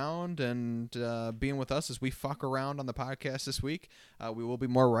coming around and being with us as we fuck around on the podcast this week. We will be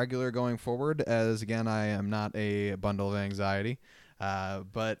more regular going forward, as, again, I am not a bundle of anxiety.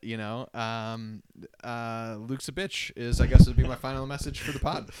 But, Luke's a bitch is, I guess, would be my final message for the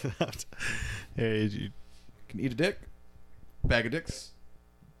pod. Hey, you Can eat a dick, bag of dicks.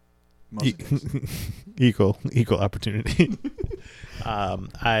 Most dicks. equal opportunity.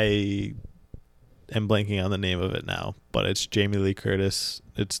 I am blanking on the name of it now, but it's Jamie Lee Curtis.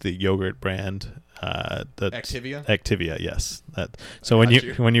 It's the yogurt brand. Activia, yes. So when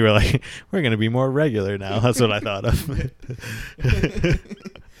you were like, we're gonna be more regular now, that's what I thought of.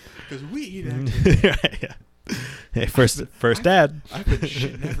 Because we eat Activia. Right, yeah. Hey, first dad. I've been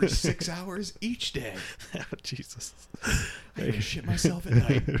shitting every 6 hours each day. Oh, Jesus. I can shit myself at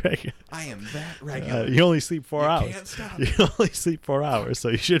night. Right. I am that regular. You only sleep 4 hours. Can't stop. You only sleep 4 hours, so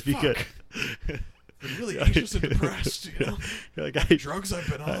you should be good. I'm really anxious and depressed. You're like, drugs I've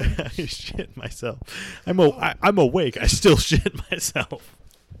been on. I shit myself. I'm awake. I still shit myself.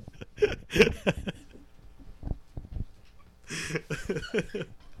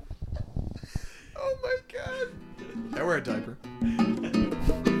 Oh my god. I wear a diaper.